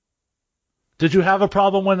 Did you have a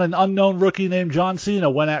problem when an unknown rookie named John Cena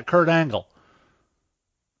went at Kurt Angle?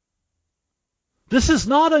 This is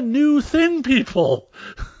not a new thing, people.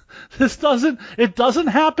 It doesn't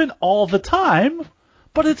happen all the time,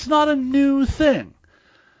 but it's not a new thing.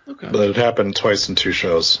 Okay. But it happened twice in 2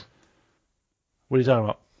 shows. What are you talking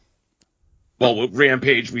about? Well, with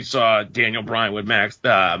Rampage, we saw Daniel Bryan with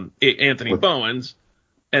Anthony Bowens,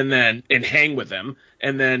 and hang with him,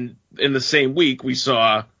 and then in the same week we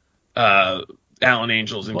saw Alan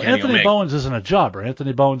Angels and Kenny Anthony Omega. Bowens isn't a jobber.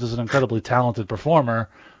 Anthony Bowens is an incredibly talented performer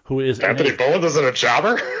who is. Anthony Bowens isn't a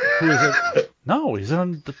jobber? No, he's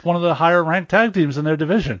in one of the higher ranked tag teams in their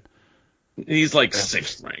division. He's like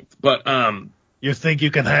 6th ranked, but You think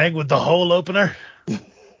you can hang with the whole opener?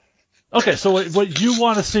 Okay, so what you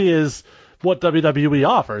want to see is what WWE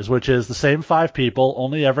offers, which is the same 5 people,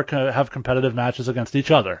 only ever have competitive matches against each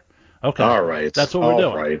other. Okay. All right. That's what we're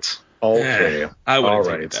doing. Right. Okay. I would all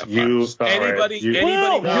take right. that. Anybody?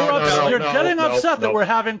 You're getting upset that we're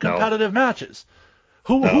having competitive matches.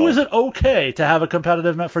 Who is it okay to have a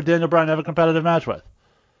competitive for Daniel Bryan to have a competitive match with?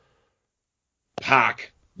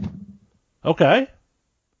 Pac. Okay.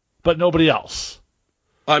 But nobody else.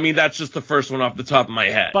 I mean, that's just the first one off the top of my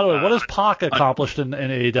head. By the way, what has Pac accomplished in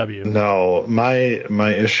AEW? No,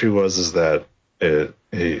 my issue was that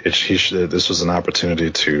this was an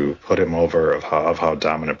opportunity to put him over of how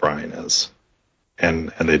dominant Bryan is,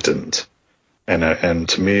 and they didn't. And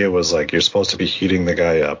to me, it was like you're supposed to be heating the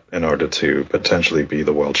guy up in order to potentially be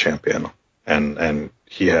the world champion, and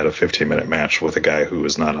he had a 15-minute match with a guy who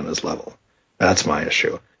was not on his level. That's my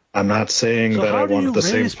issue. I'm not saying that I want the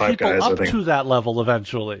same 5 guys. Up to that level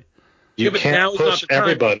eventually. You can't push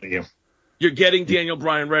everybody. You're getting Daniel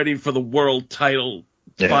Bryan ready for the world title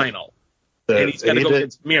final, and he's going to go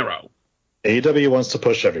against Miro. AEW wants to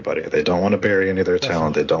push everybody. They don't want to bury any of their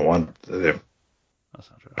talent. They don't want. That's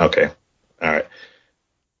not true. Okay, all right.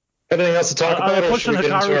 Anything else to talk about, or should we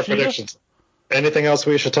get into our predictions? Anything else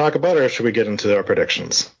we should talk about, or should we get into our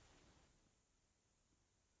predictions?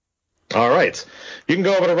 All right. You can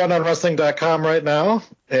go over to runonwrestling.com right now,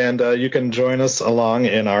 and you can join us along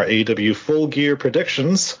in our AEW Full Gear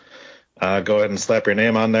predictions. Go ahead and slap your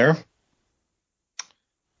name on there.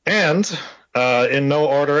 And in no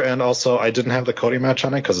order, and also I didn't have the Cody match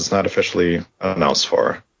on it because it's not officially announced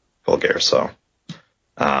for Full Gear. So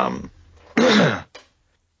the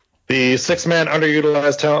 6-man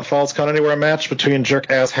underutilized Talent Falls Count Anywhere match between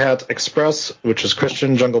Jerk Ass Hat Express, which is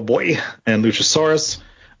Christian Jungle Boy and Luchasaurus,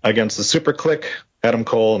 against the Super Click, Adam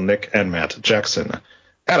Cole, Nick, and Matt Jackson.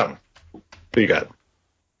 Adam, who you got?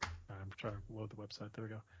 I'm trying to load the website. There we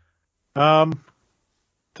go.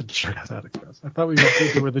 The Jurassic Express. I thought we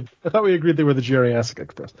agreed they were the Jurassic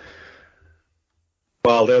Express.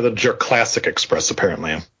 Well, they're the Jerk Classic Express,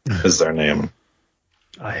 apparently, is their name.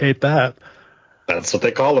 I hate that. That's what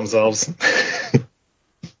they call themselves.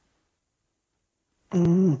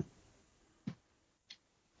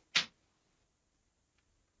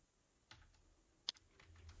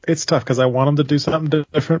 It's tough because I want them to do something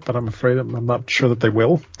different, but I'm afraid I'm not sure that they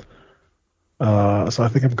will. So I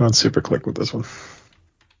think I'm going Super Click with this one.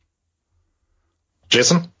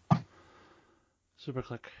 Jason? Super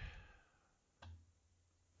Click.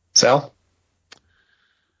 Sal?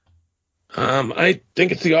 I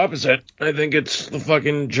think it's the opposite. I think it's the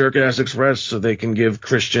fucking Jerk Ass Express so they can give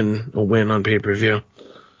Christian a win on pay-per-view.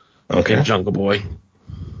 Okay. Jungle Boy.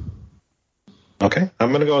 Okay. I'm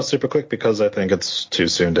going to go Super Quick because I think it's too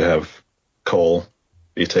soon to have Cole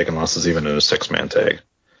be taking losses even in a 6-man tag.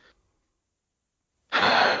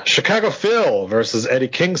 Chicago Phil versus Eddie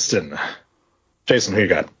Kingston. Jason, who you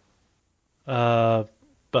got? CM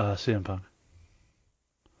Punk.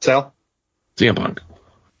 Sal? CM Punk.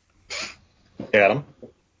 Adam?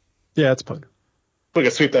 Yeah, it's Punk. We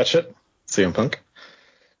can sweep that shit. CM Punk.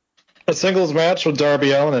 A singles match with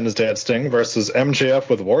Darby Allin and his dad Sting versus MJF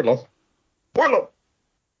with Wardlow. Wardlow.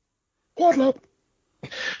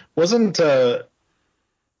 Wasn't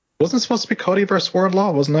supposed to be Cody versus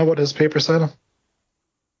Wardlow? Wasn't that what his paper said?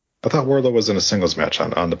 I thought Wardlow was in a singles match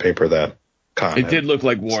on the paper that Khan It did look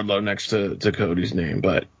like Wardlow next to Cody's name,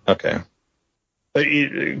 but okay.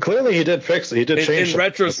 Clearly he did fix it. He did change. In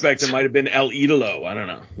retrospect, it might have been El Idolo. I don't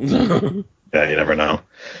know. Yeah, you never know.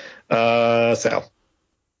 Sal.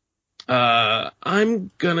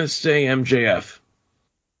 I'm gonna say MJF.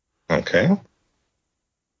 Okay.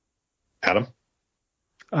 Adam?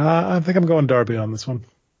 I think I'm going Darby on this one.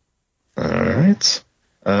 All right.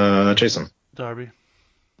 Jason? Darby.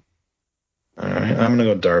 All right. I'm going to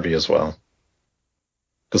go Darby as well.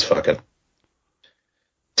 Because fuck it.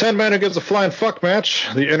 10-man who gives a flying fuck match.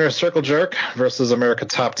 The Inner Circle Jerk versus America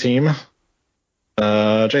Top Team.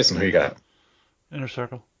 Jason, who you got? Inner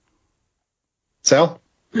Circle. Sal?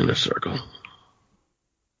 Inner Circle.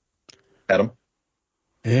 Adam?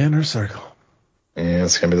 Inner Circle. Yeah,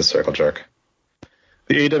 it's going to be the Circle Jerk.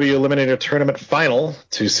 The AEW Eliminator Tournament Final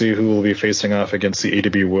to see who will be facing off against the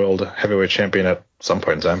AEW World Heavyweight Champion at some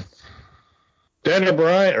point in time.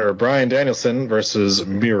 Bryan Danielson versus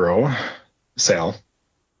Miro. Sal.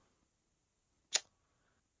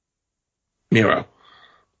 Miro.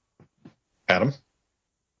 Adam.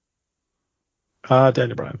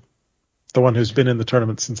 Daniel Bryan. The one who's been in the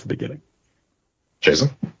tournament since the beginning. Jason.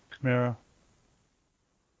 Miro.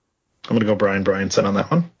 I'm going to go Bryan Bryanson on that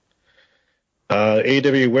one.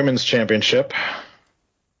 AEW Women's Championship.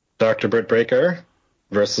 Dr. Britt Baker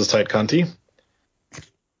versus Tight Conti.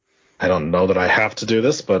 I don't know that I have to do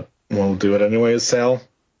this, but we'll do it anyways. Sal?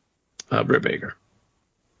 Britt Baker.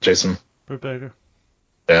 Jason? Britt Baker.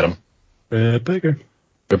 Adam? Britt Baker.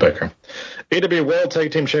 Britt Baker. AW World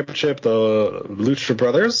Tag Team Championship, the Lucha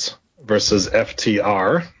Brothers versus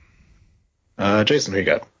FTR. Jason, who you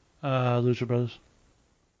got? Lucha Brothers.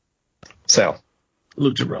 Sal.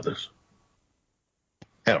 Lucha Brothers.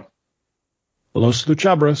 Adam. Los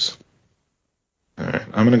Luchabros. All right,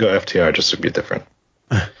 I'm going to go FTR just to be different.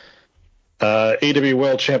 AW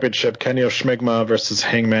World Championship, Kenny Schmigma versus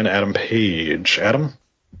Hangman Adam Page. Adam?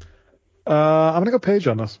 I'm going to go Page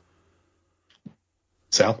on this.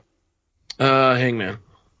 Sal? Hangman.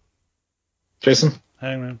 Jason?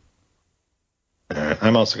 Hangman. All right,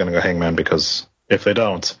 I'm also going to go Hangman because if they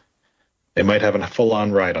don't, they might have a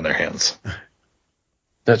full-on ride on their hands.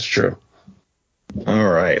 That's true. All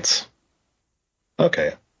right.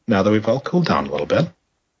 Okay, now that we've all cooled down a little bit.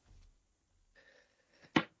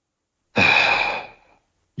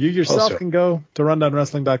 You yourself can go to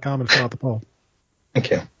rundownwrestling.com and fill out the poll.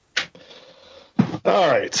 Thank you. All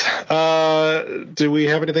right. Do we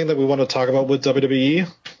have anything that we want to talk about with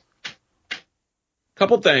WWE?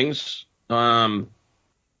 Couple things. You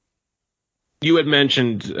had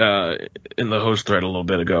mentioned in the host thread a little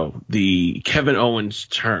bit ago the Kevin Owens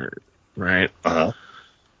turn, right? Uh-huh.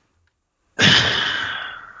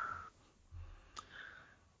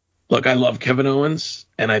 Look, I love Kevin Owens,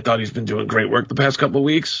 and I thought he's been doing great work the past couple of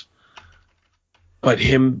weeks. But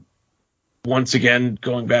him, once again,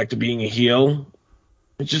 going back to being a heel,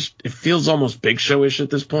 it feels almost Big Show-ish at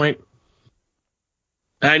this point.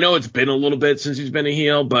 And I know it's been a little bit since he's been a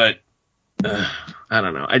heel, but I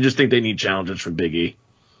don't know. I just think they need challenges for Big E.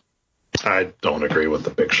 I don't agree with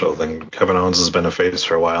the Big Show thing. Kevin Owens has been a face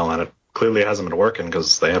for a while, and it clearly hasn't been working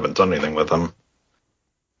because they haven't done anything with him.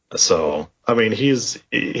 So, I mean, he's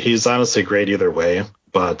honestly great either way,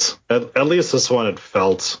 but at least this one, it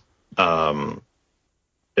felt earned,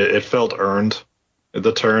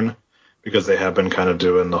 the turn, because they have been kind of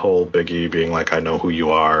doing the whole Big E being like, I know who you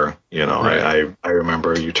are, you know, right. I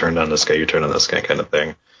remember you turned on this guy kind of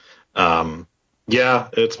thing. Yeah,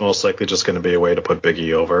 it's most likely just going to be a way to put Big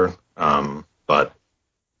E over. But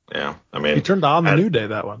yeah, I mean, he turned on the New Day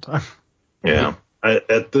that one time. Yeah,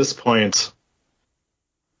 at this point,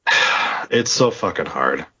 it's so fucking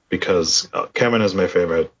hard because Kevin is my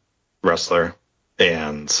favorite wrestler,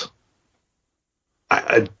 and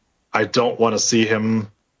I don't want to see him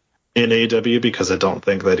in AEW because I don't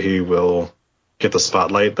think that he will get the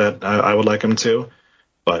spotlight that I would like him to.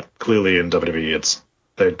 But clearly in WWE,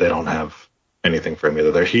 they don't have anything for him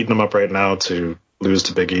either. They're heating him up right now to lose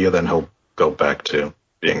to Big E, and then he'll go back to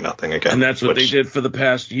being nothing again. And that's what they did for the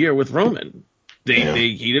past year with Roman. They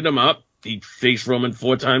heated him up. He faced Roman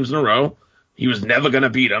 4 times in a row. He was never going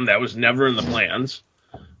to beat him. That was never in the plans.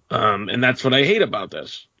 And that's what I hate about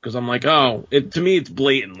this. Because I'm like, to me, it's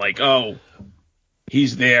blatant. Like,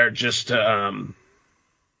 he's there just to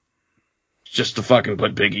fucking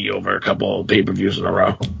put Big E over a couple of pay-per-views in a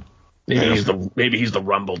row. Maybe he's the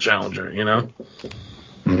Rumble challenger, you know?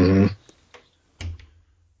 Mm-hmm.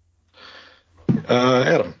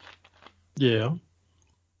 Adam. Yeah.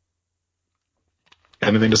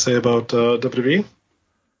 Anything to say about WWE?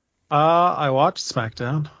 I watched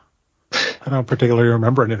SmackDown. I don't particularly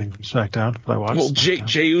remember anything from SmackDown, but I watched. Well,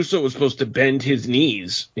 Jey Uso was supposed to bend his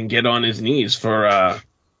knees and get on his knees for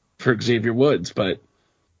Xavier Woods, but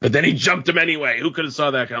then he jumped him anyway. Who could have saw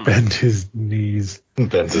that coming? Bend his knees.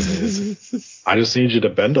 Bend his knees. I just need you to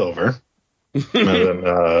bend over, and then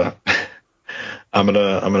I'm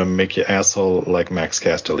gonna make you asshole like Max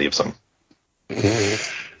Caster leaves him.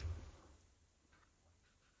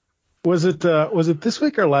 Was it this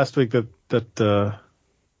week or last week that the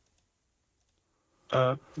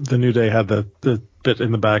New Day had the bit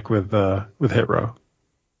in the back with Hit Row?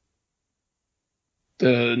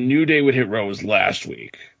 The New Day with Hit Row was last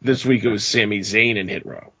week. This week it was Sami Zayn and Hit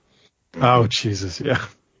Row. Oh Jesus, yeah.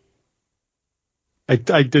 I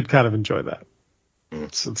did kind of enjoy that.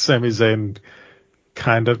 So Sami Zayn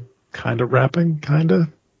kind of rapping, kind of.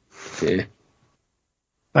 Yeah.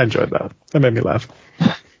 I enjoyed that. That made me laugh.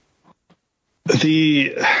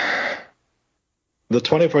 The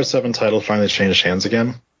 24/7 title finally changed hands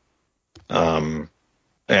again.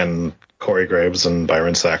 And Corey Graves and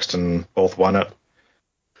Byron Saxton both won it.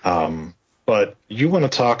 But you want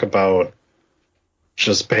to talk about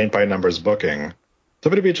just paint by numbers booking.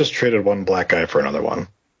 WWE just traded one black guy for another one.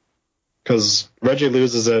 Because Reggie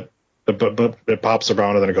loses it, but it pops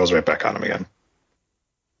around and then it goes right back on him again.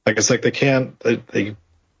 Like, it's like they can't...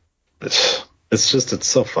 It's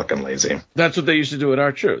so fucking lazy. That's what they used to do at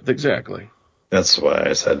R-Truth, exactly. That's why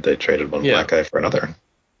I said they traded one black guy for another.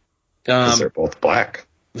 Because they're both black.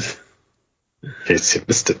 In case you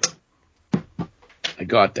missed it. I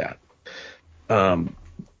got that.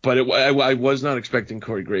 But I was not expecting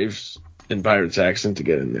Corey Graves in Pirates accent to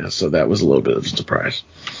get in there, so that was a little bit of a surprise.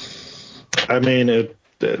 I mean, it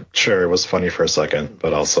was funny for a second,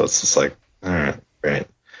 but also it's just like, all right, great.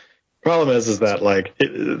 Problem is that like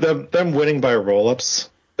them winning by roll-ups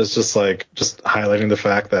is just highlighting the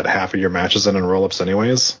fact that half of your matches end in roll-ups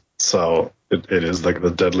anyways. So it is like the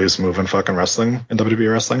deadliest move in fucking wrestling, in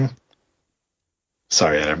WWE wrestling.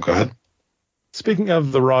 Sorry, Adam, go ahead. Speaking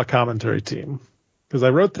of the Raw commentary team, because I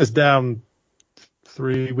wrote this down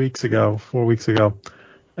 4 weeks ago,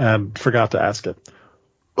 and forgot to ask it.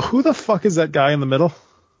 Who the fuck is that guy in the middle?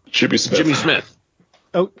 Jimmy Smith.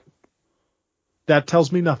 Oh, that tells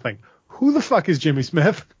me nothing. Who the fuck is Jimmy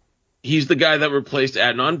Smith? He's the guy that replaced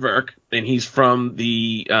Adnan Virk, and he's from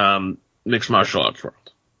the mixed martial arts world.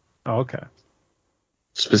 Oh, okay.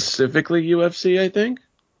 Specifically UFC, I think.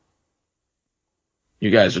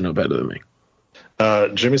 You guys are no better than me.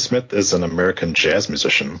 Jimmy Smith is an American jazz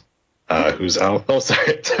musician who's out. Oh,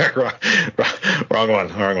 sorry, wrong one.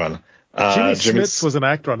 Jimmy Smith was an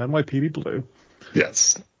actor on NYPD Blue.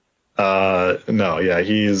 Yes. No, yeah,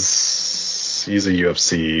 he's a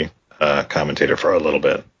UFC commentator for a little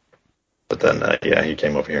bit, but then he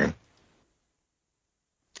came over here.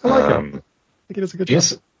 I like him. I think he does a good job.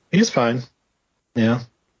 He's fine. Yeah.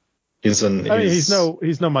 He's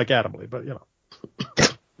no Mike Adamley, but you know.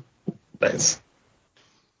 Nice.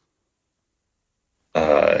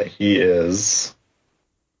 He is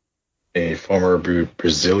a former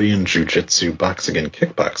Brazilian Jiu-Jitsu, boxing, and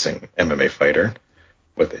kickboxing MMA fighter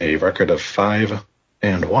with a record of 5-1.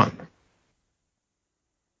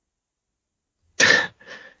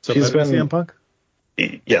 So he's been CM Punk?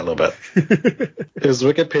 Yeah, a little bit. His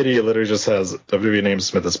Wikipedia literally just has WWE name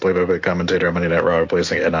Smith as play-by-play commentator on Monday Night Raw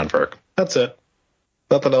replacing Adnan Virk. That's it.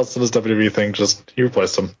 Nothing else in his WWE thing, just he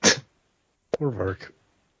replaced him. Poor Virk.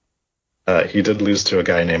 He did lose to a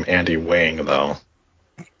guy named Andy Wang, though.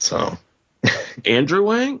 So. Andrew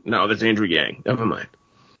Wang? No, that's Andrew Yang. Never mind.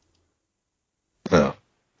 No.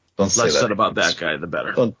 Don't say that. Less said about that guy, the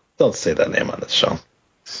better. Don't say that name on this show.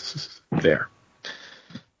 There.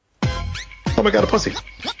 Oh my god, a pussy.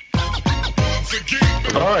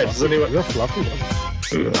 Alright, does anyone... Real fluffy one.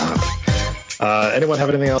 Anyone have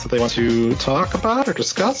anything else that they want to talk about or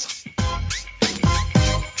discuss?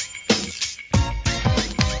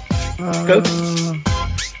 Good.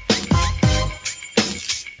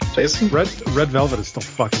 Jason? Red Velvet is still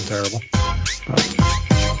fucking terrible. But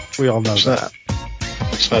we all know that.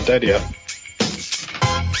 It's not dead yet.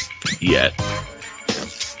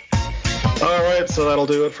 Alright, so that'll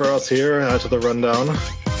do it for us here to the rundown.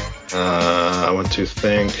 I want to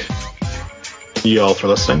thank you all for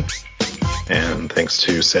listening. And thanks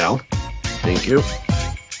to Sal. Thank you.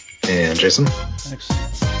 And Jason. Thanks.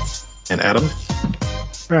 And Adam.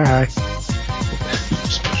 Bye.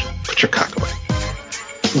 Just put your cock away.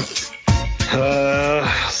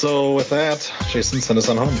 So with that, Jason, send us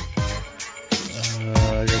on home.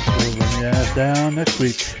 I guess we'll run your ass down next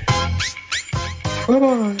week.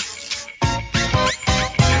 Bye-bye.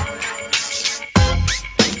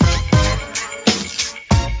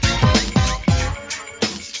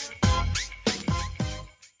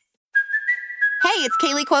 Hey, it's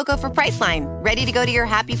Kaylee Cuoco for Priceline. Ready to go to your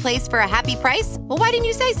happy place for a happy price? Well, why didn't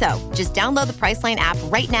you say so? Just download the Priceline app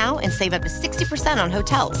right now and save up to 60% on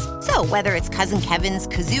hotels. So whether it's Cousin Kevin's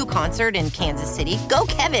Kazoo Concert in Kansas City, go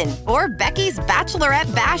Kevin, or Becky's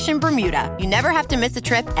Bachelorette Bash in Bermuda, you never have to miss a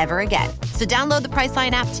trip ever again. So download the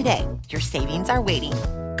Priceline app today. Your savings are waiting.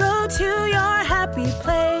 Go to your happy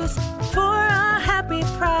place for a happy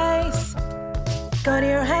price. Go to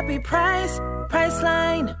your happy price,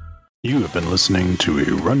 Priceline. You have been listening to a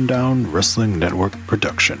Rundown Wrestling Network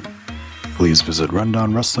production. Please visit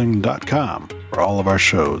rundownwrestling.com for all of our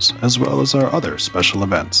shows, as well as our other special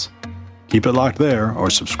events. Keep it locked there, or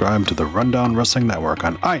subscribe to the Rundown Wrestling Network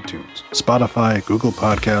on iTunes, Spotify, Google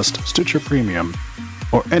Podcast, Stitcher Premium,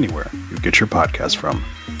 or anywhere you get your podcast from.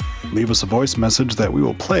 Leave us a voice message that we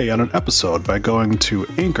will play on an episode by going to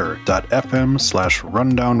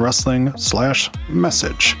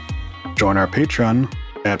anchor.fm/rundownwrestling/message. Join our Patreon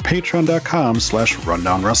at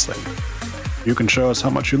patreon.com/rundownwrestling. You can show us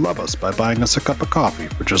how much you love us by buying us a cup of coffee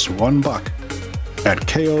for just $1 at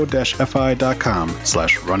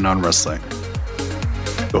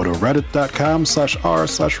ko-fi.com/rundownwrestling. Go to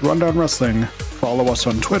reddit.com/r/rundownwrestling. Follow us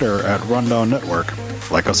on Twitter at Rundown Network.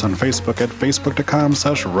 Like us on Facebook at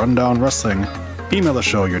facebook.com/rundownwrestling. Email the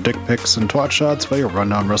show your dick pics and twat shots via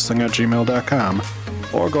rundownwrestling@gmail.com.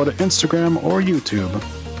 Or go to Instagram or YouTube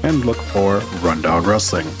and look for Rundown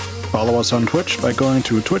Wrestling. Follow us on Twitch by going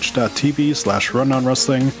to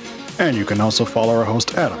twitch.tv/rundownwrestling, and you can also follow our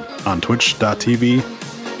host Adam on twitch.tv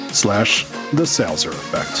The Salzer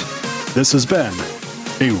Effect. This has been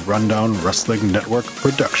a Rundown Wrestling Network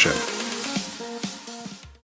production.